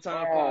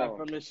all-time 5 Oh.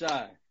 from the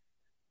Chi.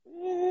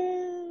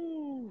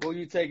 Ooh. Who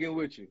you taking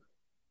with you?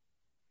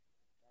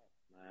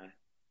 Man.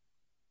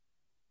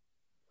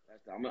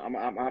 I'm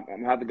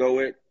gonna have to go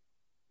with.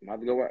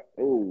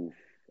 Ooh,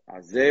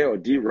 Isaiah or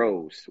D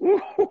Rose.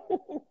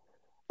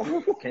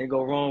 Can't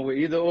go wrong with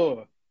either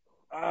or.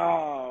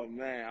 Oh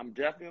man, I'm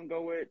definitely gonna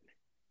go with.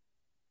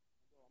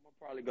 I'm gonna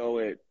probably go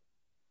with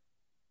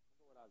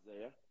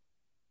Isaiah.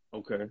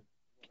 Okay.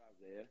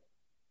 Isaiah.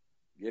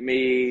 Give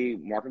me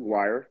Mark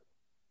Aguirre.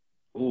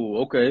 Ooh,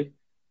 okay.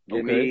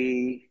 Give Okay.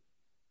 me.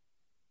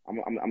 I'm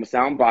gonna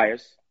sound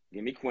biased.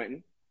 Give me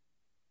Quentin.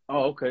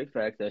 Oh, okay.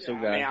 Facts. That's your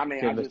guy. I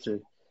just.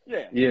 Chemistry.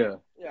 Yeah. Yeah.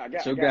 Yeah,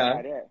 That's I your gotta guy.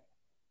 have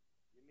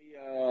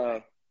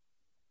that.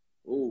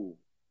 Ooh.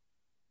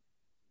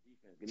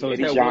 Defense. Give me So is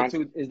Eddie that one,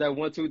 Johnson. two? Is that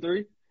 1, 2,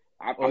 3,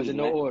 or I'm is it just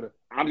no letting. order?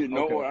 I'm just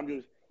no Okay. order. I'm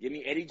just give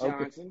me Eddie Okay.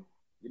 Johnson.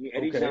 Give me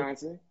Eddie Okay.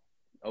 Johnson.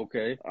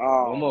 Okay. One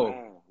Oh more.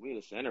 man, we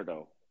the center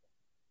though.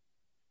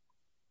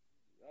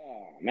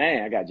 Oh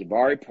man, I got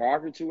Jabari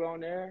Parker too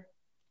on there.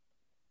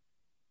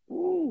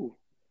 Ooh.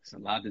 It's a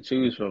lot to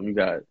choose from. You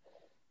got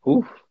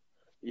who?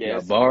 You got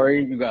Yes.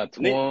 Bari. You got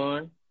Nick.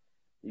 Twan.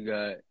 You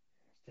got.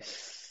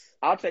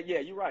 I'll take. Yeah,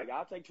 you're right.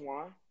 I'll take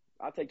Twan.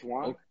 I'll take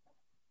Twan.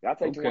 I'll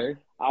take Twan. Okay.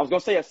 I was gonna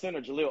say a center,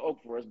 Jaleel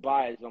Okafor.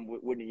 Biased. I'm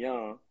with Whitney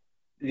Young.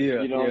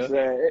 Yeah. You know what Yeah. I'm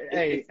saying?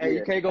 Hey, Yeah.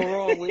 you can't go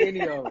wrong with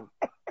any of them.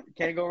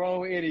 Can't go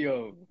wrong with any of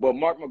them. But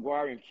Mark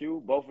McGuire and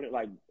Q, both of it.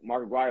 Like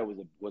Mark McGuire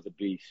was a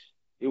beast.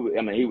 He was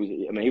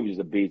just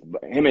a beast.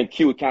 But him and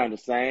Q were kind of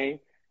the same.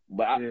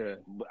 But Yeah.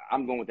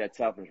 I'm going with that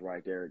toughness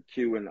right there.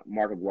 Q and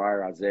Mark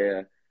McGuire,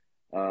 Isaiah,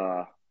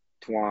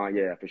 Twan,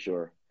 yeah, for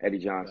sure. Eddie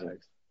Johnson.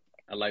 Facts.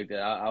 I like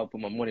that. I'll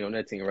put my money on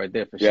that team right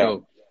there for Yeah.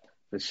 sure.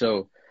 For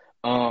sure.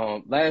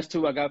 Last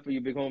 2 I got for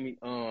you, big homie.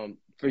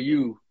 For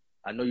you,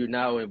 I know you're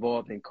now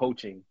involved in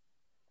coaching.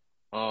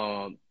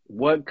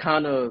 What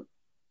kind of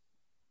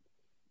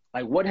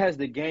what has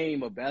the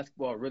game of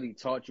basketball really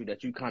taught you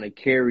that you kind of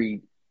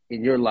carried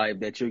in your life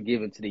that you're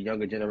giving to the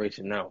younger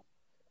generation now?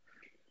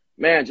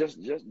 Man, just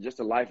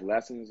the life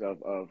lessons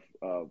of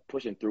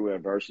pushing through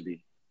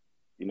adversity.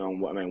 You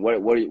know, I mean,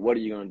 what are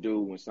you gonna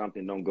do when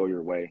something don't go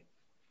your way?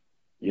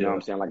 You know what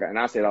I'm saying? Like, and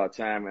I say it all the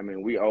time. I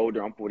mean, we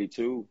older. I'm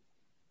 42.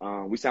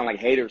 We sound like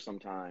haters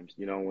sometimes.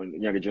 You know, when the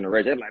younger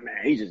generation, they're like,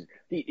 man,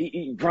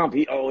 he grumpy.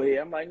 He old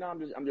here. I'm like, no, I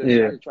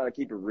just try to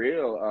keep it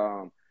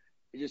real.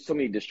 There's just so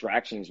many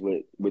distractions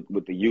with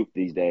the youth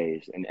these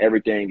days, and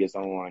everything is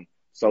on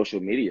social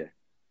media.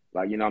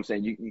 Like, you know what I'm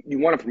saying? You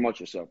want to promote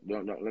yourself.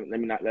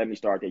 Let me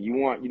start there. You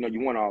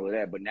want all of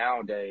that, but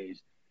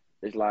nowadays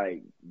it's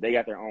like they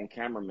got their own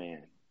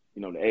cameraman.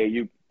 You know, the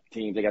AAU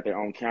teams, they got their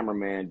own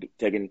cameraman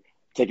taking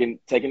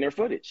their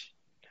footage.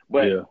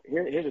 But Yeah.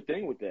 here's the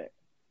thing with that.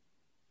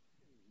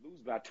 Lose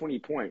by 20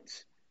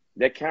 points.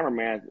 That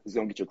cameraman is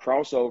going to get your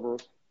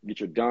crossover, get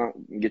your dunk,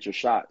 and get your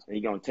shots. And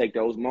he's going to take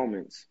those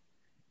moments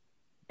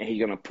and he's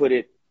going to put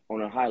it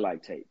on a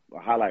highlight tape, a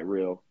highlight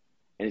reel,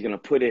 and he's going to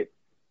put it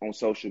on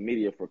social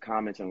media for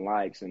comments and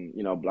likes and,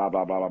 you know, blah,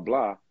 blah, blah, blah,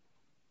 blah.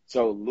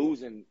 So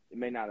losing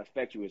may not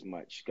affect you as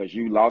much because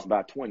you lost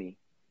by 20,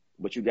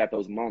 but you got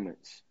those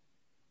moments.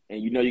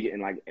 And you know you're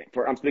getting, like,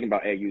 I'm speaking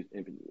about AU,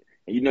 and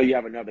you know you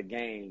have another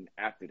game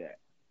after that.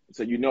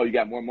 So you know you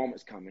got more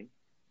moments coming.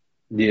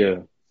 Yeah.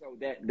 So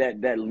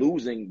that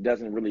losing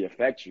doesn't really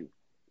affect you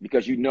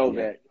because you know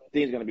that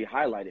things are going to be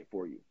highlighted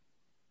for you.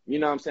 You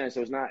know what I'm saying?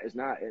 So it's not, and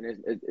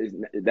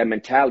that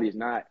mentality is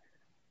not,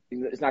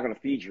 it's not going to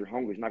feed your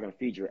hunger. It's not going to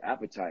feed your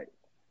appetite.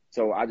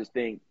 So I just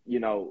think,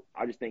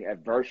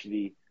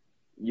 adversity,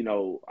 you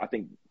know, I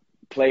think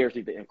players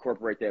need to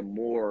incorporate that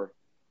more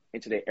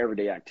into their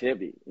everyday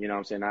activity. You know what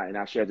I'm saying? And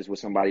I shared this with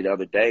somebody the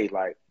other day.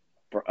 Like,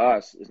 for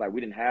us, it's like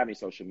we didn't have any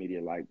social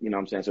media. Like, you know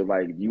what I'm saying? So,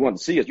 like, if you want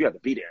to see us, you have to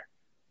be there.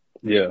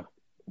 Yeah.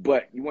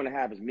 But you want to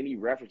have as many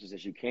references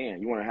as you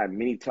can. You want to have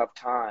many tough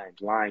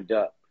times lined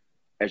up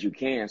as you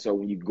can. So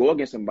when you go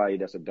against somebody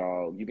that's a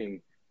dog, you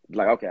can be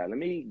like, okay, let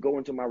me go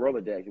into my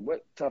Rolodex.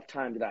 What tough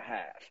time did I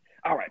have?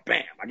 All right,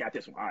 bam, I got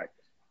this one. All right.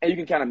 And you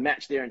can kind of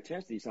match their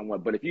intensity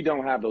somewhat. But if you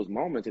don't have those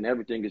moments and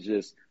everything is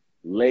just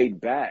laid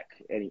back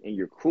and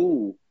you're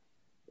cool,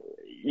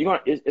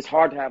 it's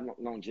hard to have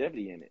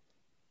longevity in it.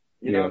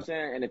 You know what I'm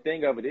saying? And the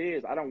thing of it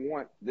is, I don't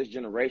want this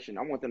generation,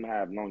 I want them to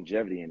have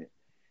longevity in it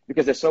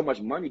because there's so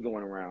much money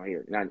going around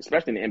here, now,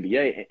 especially in the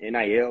NBA,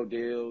 NIL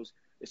deals.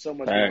 There's so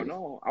much going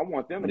on. I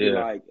want them to be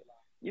like,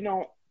 you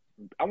know,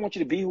 I want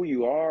you to be who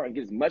you are and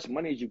get as much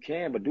money as you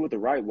can, but do it the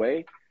right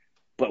way,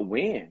 but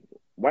win.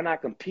 Why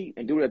not compete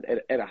and do it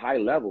at a high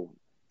level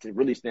to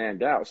really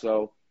stand out?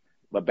 So,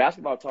 but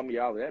basketball taught me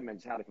all of that, man,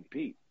 just how to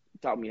compete.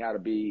 It taught me how to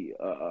be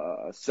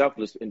a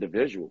selfless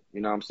individual.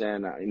 You know what I'm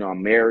saying? You know,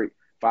 I'm married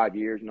 5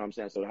 years, you know what I'm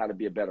saying? So how to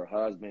be a better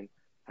husband,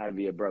 how to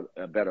be a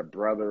better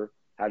brother,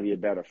 how to be a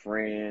better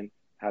friend,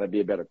 how to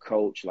be a better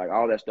coach, like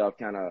all that stuff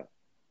kind of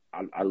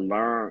I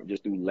learned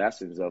just through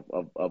lessons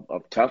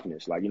of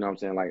toughness. Like, you know what I'm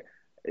saying? Like,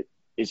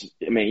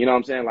 you know what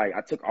I'm saying? Like,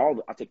 I took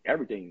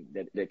everything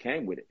that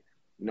came with it.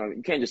 You know,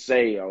 you can't just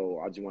say,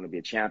 oh, I just want to be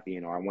a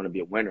champion or I want to be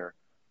a winner.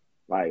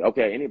 Like,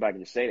 okay, anybody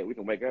can just say that. We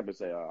can wake up and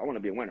say, I want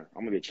to be a winner.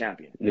 I'm going to be a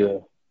champion. Yeah.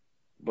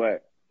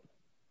 But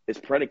it's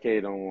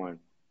predicated on,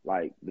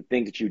 like, the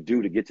things that you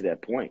do to get to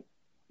that point.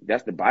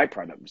 That's the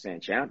byproduct of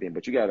saying champion.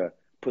 But you got to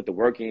put the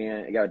work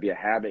in. It got to be a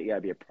habit. It got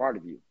to be a part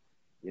of you.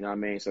 You know what I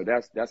mean? So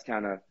that's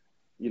kind of,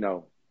 you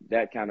know,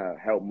 that kind of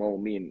helped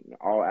mold me in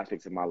all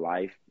aspects of my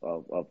life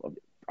of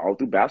all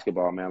through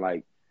basketball, man.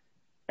 Like,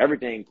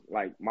 everything,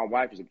 like, my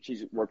wife,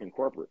 she's working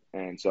corporate.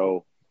 And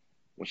so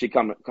when she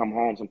come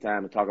home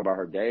sometime and talk about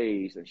her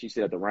days, and she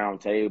sit at the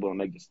round table and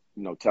make this,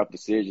 you know, tough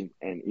decisions,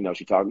 and, you know,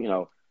 she talk,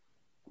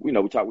 we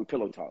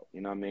pillow talk,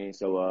 you know what I mean?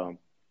 So,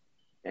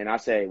 and I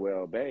say,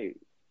 well, babe,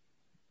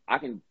 I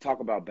can talk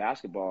about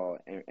basketball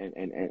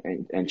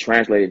and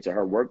translate it to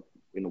her work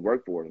in the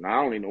workforce. And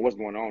I don't even know what's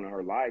going on in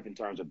her life in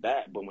terms of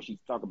that. But when she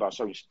talk about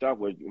certain stuff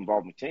with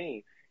involving the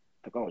team,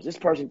 like, oh, this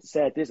person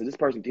said this or this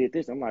person did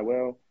this. I'm like,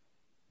 well,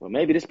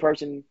 maybe this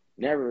person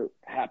never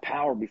had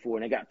power before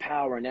and they got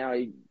power and now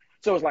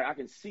so it's like I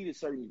can see this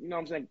certain, you know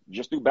what I'm saying,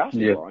 just through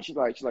basketball. And she's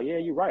like, yeah,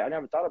 you're right. I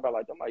never thought about it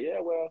like that. I'm like, yeah,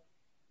 well,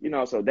 you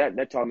know, so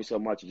that taught me so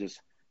much of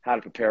just how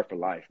to prepare for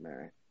life,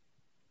 man.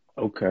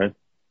 Okay.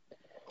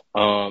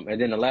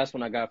 And then the last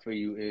one I got for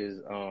you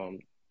is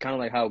kind of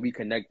like how we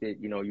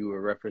connected. You know, you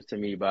were referenced to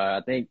me by,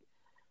 I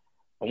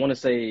want to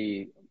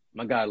say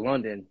my guy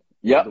London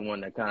was the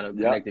one that kind of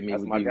connected me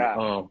with my you.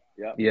 Guy.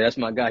 Yeah, that's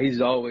my guy.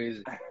 He's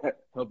always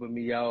helping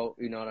me out.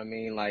 You know what I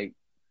mean? Like,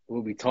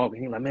 we'll be talking.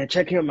 He's like, man,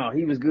 check him out.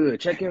 He was good.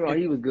 Check him out.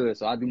 He was good.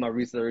 So I do my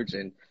research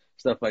and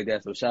stuff like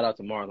that. So shout out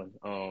to Marlon.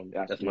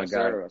 That's my guy.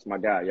 Sir. That's my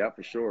guy. Yeah,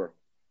 for sure.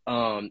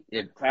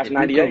 Class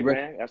 98,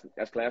 man.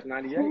 That's class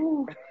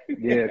 98.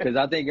 Yeah, because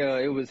I think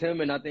it was him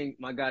and I think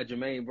my guy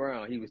Jermaine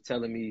Brown. He was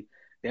telling me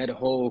that the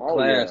whole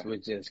class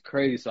was just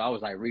crazy. So I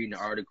was like reading the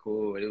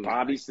article. And it was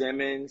Bobby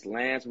Simmons,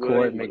 Lance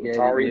Williams,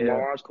 Tari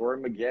Marsh,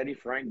 Corey Maggette,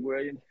 Frank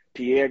Williams,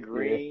 Pierre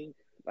Green. Yeah.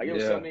 Like, it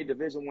was so many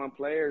Division I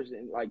players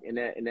in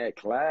that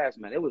class,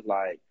 man. It was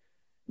like,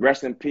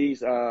 rest in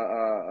peace,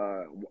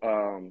 man.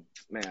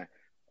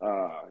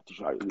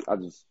 I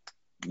just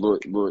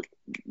blew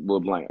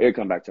blank. It'll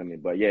come back to me,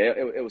 but yeah,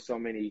 it was so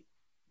many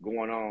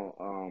going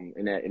on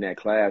in that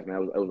class,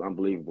 man. It was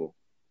unbelievable.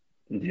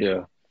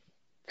 Yeah,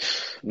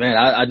 man.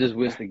 I just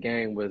wish the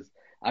game was.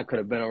 I could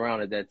have been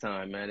around at that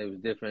time, man. It was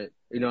different.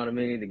 You know what I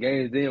mean? The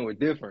games then were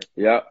different.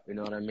 Yeah. You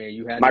know what I mean?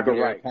 You had Michael to be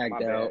Wright,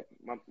 packed out.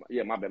 My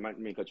bad. I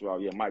mean, cut you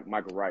off. Yeah,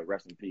 Michael Wright,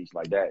 rest in peace.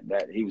 Like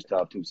that he was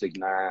tough too.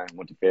 6'9",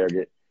 went to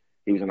Farragut.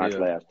 He was in our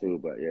class too,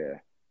 but yeah.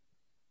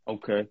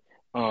 Okay.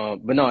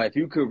 But no, if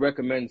you could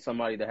recommend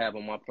somebody to have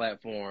on my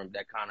platform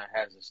that kind of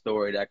has a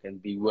story that can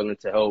be willing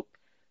to help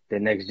the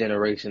next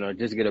generation or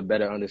just get a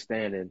better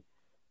understanding,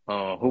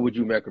 who would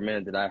you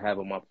recommend that I have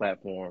on my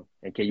platform?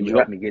 And can you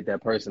help me get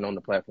that person on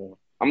the platform?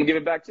 I'm going to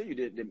give it back to you.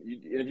 Did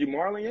you interview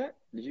Marlon yet?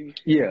 Did you?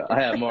 Yeah, I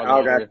have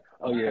Marlon. Okay.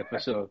 Oh, yeah, for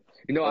sure.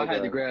 You know, I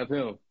had to grab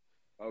him.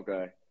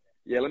 Okay.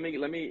 Yeah, let me,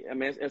 I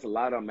mean, it's a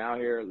lot of them out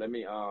here. Let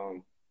me,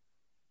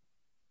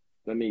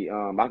 let me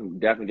I can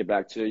definitely get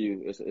back to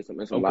you. It's a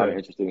lot of Okay.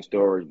 interesting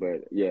stories,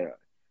 but yeah,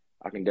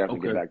 I can definitely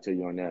get Okay. back to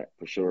you on that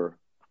for sure.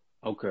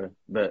 Okay.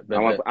 Bet. I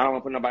Bet. want Bet. I don't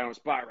want to put nobody on the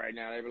spot right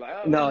now. They be like,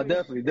 oh, No, who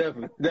definitely.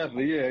 Definitely.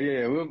 Definitely. Yeah.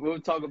 Yeah.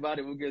 We'll talk about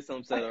it. We'll get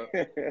something set up.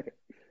 is?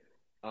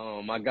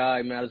 My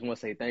guy, man, I just want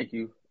to say thank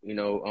you.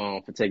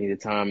 For taking the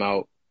time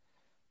out.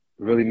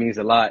 It really means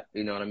a lot.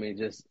 You know what I mean?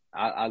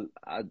 I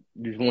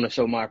just want to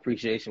show my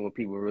appreciation when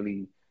people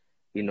really,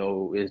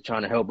 is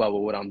trying to help out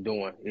with what I'm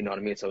doing. You know what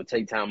I mean? So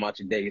take time out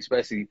your day,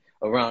 especially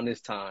around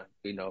this time.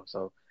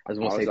 So I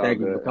just want Oh, to say it's all thank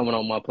you for good. coming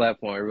on my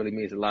platform. It really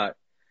means a lot.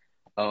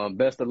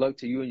 Best of luck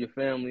to you and your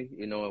family.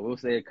 And we'll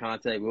stay in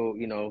contact.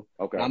 And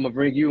Okay, I'm gonna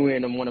bring you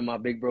in. I'm one of my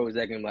big bros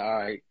that can be like, all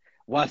right,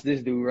 watch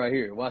this dude right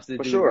here. Watch this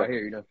for dude right sure,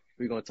 here.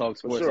 We're gonna talk for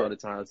sports all sure, the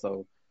time.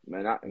 So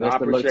man. I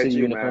best of luck to appreciate you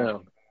you, and the man.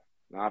 family.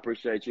 I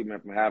appreciate you, man,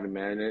 for having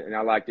me, man. And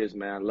I like this,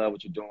 man. I love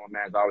what you're doing,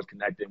 man. It's always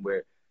connecting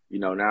with,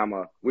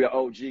 now we're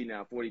OG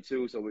now,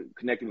 42, so we're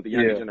connecting with the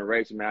younger Yeah.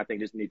 generation, man. I think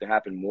this needs to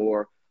happen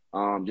more,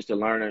 just to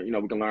learn,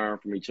 we can learn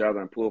from each other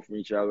and pull from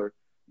each other.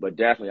 But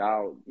definitely,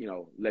 I'll,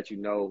 let you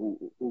know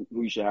who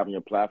you should have on your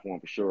platform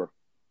for sure.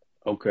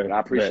 But Okay. I Bet.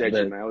 appreciate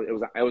you, Bet. man.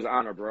 It was an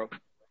honor, bro.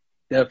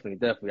 Definitely.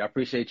 Definitely. I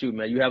appreciate you,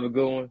 man. You have a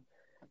good one.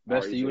 All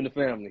right, Best you to you too. and the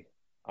family.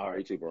 All All right,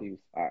 right. you too, bro. Peace.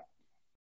 All right.